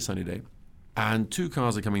 lovely sunny day, and two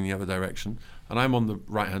cars are coming the other direction, and I'm on the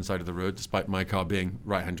right-hand side of the road, despite my car being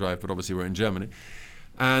right-hand drive, but obviously we're in Germany.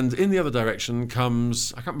 And in the other direction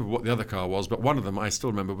comes, I can't remember what the other car was, but one of them I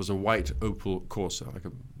still remember was a white Opel Corsa, like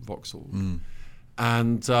a Vauxhall.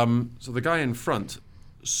 And so the guy in front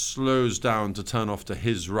slows down to turn off to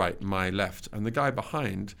his right, my left, and the guy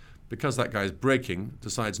behind, because that guy's braking,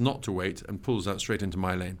 decides not to wait and pulls out straight into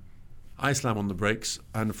my lane. I slam on the brakes,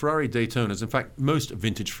 and Ferrari Daytonas, in fact, most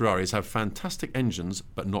vintage Ferraris have fantastic engines,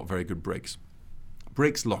 but not very good brakes.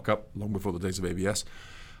 Brakes lock up long before the days of ABS,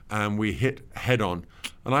 and we hit head on.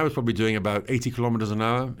 And I was probably doing about 80 kilometers an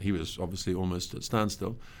hour. He was obviously almost at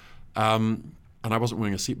standstill. And I wasn't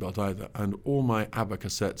wearing a seatbelt either. And all my ABBA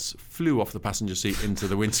cassettes flew off the passenger seat into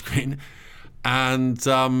the windscreen. And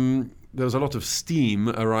there was a lot of steam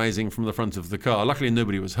arising from the front of the car. Luckily,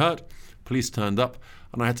 nobody was hurt. Police turned up,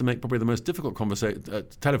 and I had to make probably the most difficult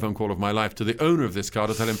telephone call of my life to the owner of this car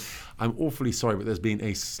to tell him, I'm awfully sorry, but there's been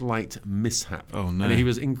a slight mishap. Oh, no. And he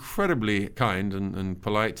was incredibly kind and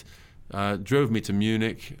polite, drove me to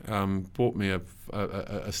Munich, bought me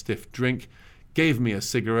a stiff drink, gave me a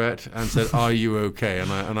cigarette, and said, "Are you okay?"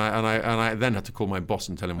 And I then had to call my boss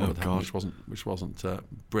and tell him what had happened, which wasn't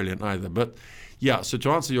brilliant either. But yeah, so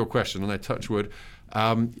to answer your question, and I touch wood,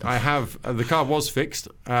 I have the car was fixed,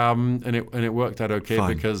 and it worked out okay.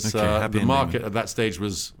 Fine. Because the market at that stage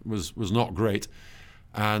was not great,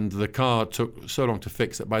 and the car took so long to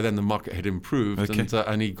fix that by then the market had improved,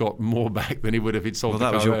 and he got more back than he would if he'd sold the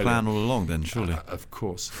car. Well, that was your earlier. plan all along, then, surely. Of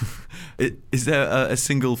course. Is there a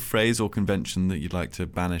single phrase or convention that you'd like to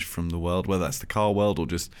banish from the world, whether that's the car world or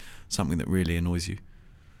just something that really annoys you?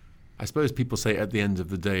 I suppose people say at the end of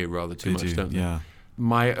the day rather too much, don't they? Yeah.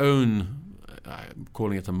 My own,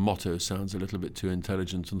 calling it a motto sounds a little bit too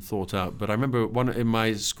intelligent and thought out, but I remember in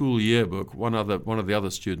my school yearbook, one of the other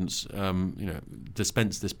students,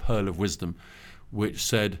 dispensed this pearl of wisdom, which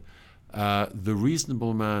said, "The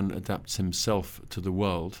reasonable man adapts himself to the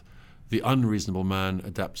world. The unreasonable man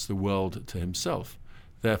adapts the world to himself.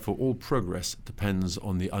 Therefore, all progress depends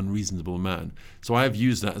on the unreasonable man." So I have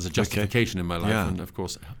used that as a justification in my life, and of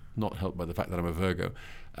course, not helped by the fact that I'm a Virgo,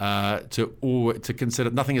 to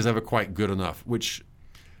consider nothing is ever quite good enough, which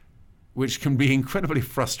can be incredibly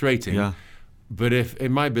frustrating. Yeah. But if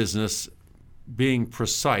in my business, being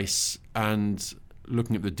precise and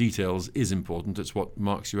looking at the details is important. It's what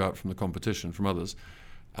marks you out from the competition, from others.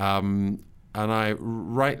 And I,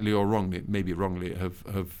 rightly or wrongly, maybe wrongly, have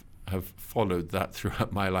followed that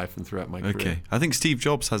throughout my life and throughout my career. Okay, I think Steve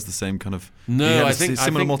Jobs has the same kind of. No, I think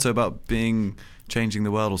similar motto about changing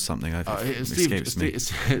the world or something.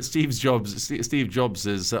 Steve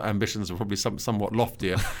Jobs' ambitions are probably somewhat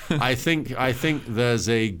loftier. I think there's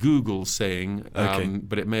a Google saying,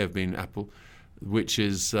 but it may have been Apple, which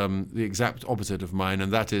is the exact opposite of mine,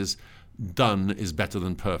 and that is, done is better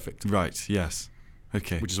than perfect. Right. Yes.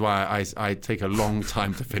 Okay. Which is why I take a long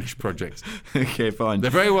time to finish projects. Okay, fine. They're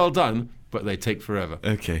very well done, but they take forever.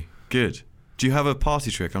 Okay, good. Do you have a party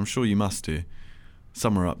trick? I'm sure you must do.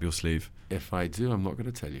 Somewhere up your sleeve. If I do, I'm not going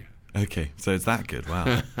to tell you. Okay, so it's that good.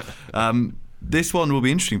 Wow. This one will be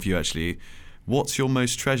interesting for you, actually. What's your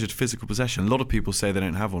most treasured physical possession? A lot of people say they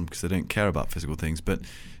don't have one because they don't care about physical things, but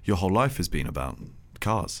your whole life has been about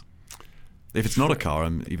cars. If it's not a car,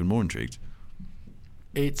 I'm even more intrigued.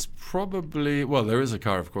 It's probably, well, there is a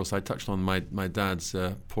car, of course. I touched on my dad's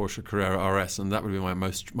Porsche Carrera RS, and that would be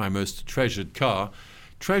my most treasured car.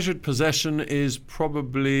 Treasured possession is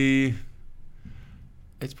probably,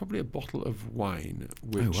 it's probably a bottle of wine,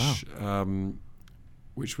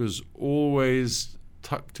 which was always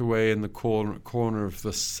tucked away in the corner of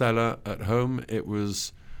the cellar at home. It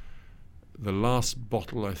was the last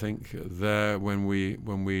bottle, I think, there when we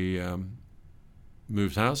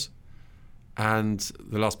moved house. And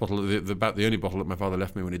the last bottle, about the only bottle that my father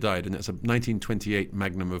left me when he died, and it's a 1928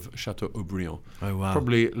 Magnum of Chateau Aubrion. Oh wow!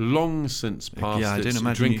 Probably long since past its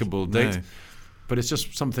drinkable date, but it's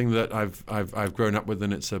just something that I've grown up with,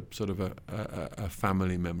 and it's a sort of a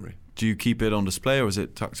family memory. Do you keep it on display, or is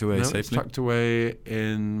it tucked away safely? It's tucked away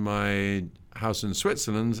in my house in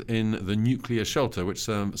Switzerland in the nuclear shelter, which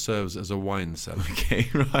serves as a wine cellar. Okay,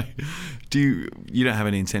 right. You don't have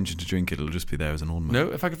any intention to drink it? It'll just be there as an ornament.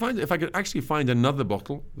 No, if I could actually find another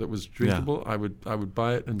bottle that was drinkable, I would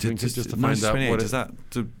buy it and drink it just to find out what is that.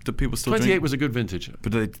 Do people still 28 drink? was a good vintage.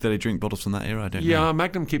 But do they drink bottles from that era? I don't know. Yeah,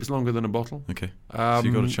 Magnum keeps longer than a bottle. Okay, so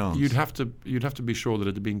you got a chance. You'd have to be sure that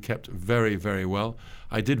it had been kept very, very well.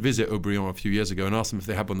 I did visit Aubryon a few years ago and asked them if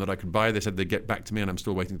they had one that I could buy. They said they'd get back to me, and I'm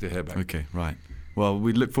still waiting to hear back. Okay, right. Well,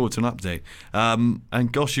 we look forward to an update.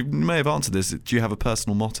 And gosh, you may have answered this. Do you have a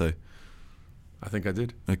personal motto? I think I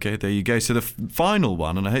did. Okay, there you go. So the final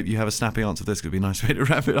one, and I hope you have a snappy answer to this, because it'd be a nice way to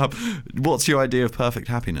wrap it up. What's your idea of perfect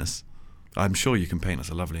happiness? I'm sure you can paint us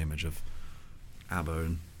a lovely image of ABBA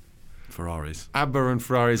and Ferraris. ABBA and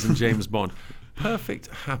Ferraris and James Bond. Perfect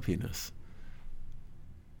happiness.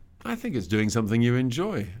 I think it's doing something you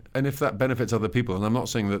enjoy. And if that benefits other people, and I'm not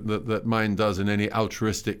saying that mine does in any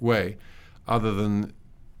altruistic way, other than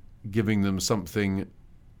giving them something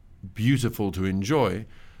beautiful to enjoy,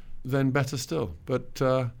 then better still. But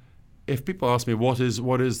if people ask me what is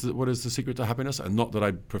the secret to happiness, and not that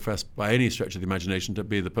I profess by any stretch of the imagination to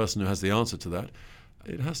be the person who has the answer to that,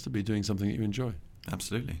 it has to be doing something that you enjoy.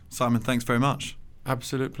 Absolutely. Simon, thanks very much.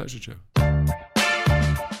 Absolute pleasure, Joe.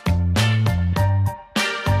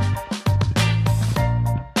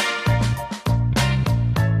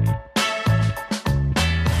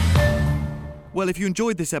 Well, if you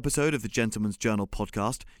enjoyed this episode of the Gentleman's Journal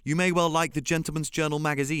podcast, you may well like the Gentleman's Journal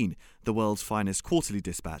magazine, the world's finest quarterly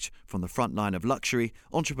dispatch from the front line of luxury,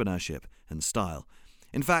 entrepreneurship and style.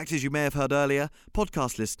 In fact, as you may have heard earlier,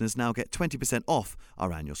 podcast listeners now get 20% off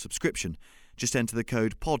our annual subscription. Just enter the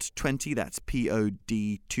code POD20, that's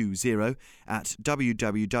POD20, at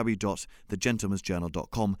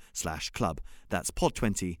www.thegentleman'sjournal.com/club. That's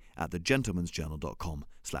POD20 at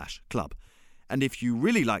thegentleman'sjournal.com/club. And if you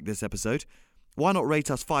really like this episode, why not rate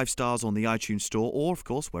us 5 stars on the iTunes store or, of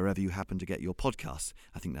course, wherever you happen to get your podcasts?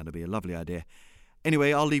 I think that'd be a lovely idea.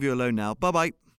 Anyway, I'll leave you alone now. Bye-bye.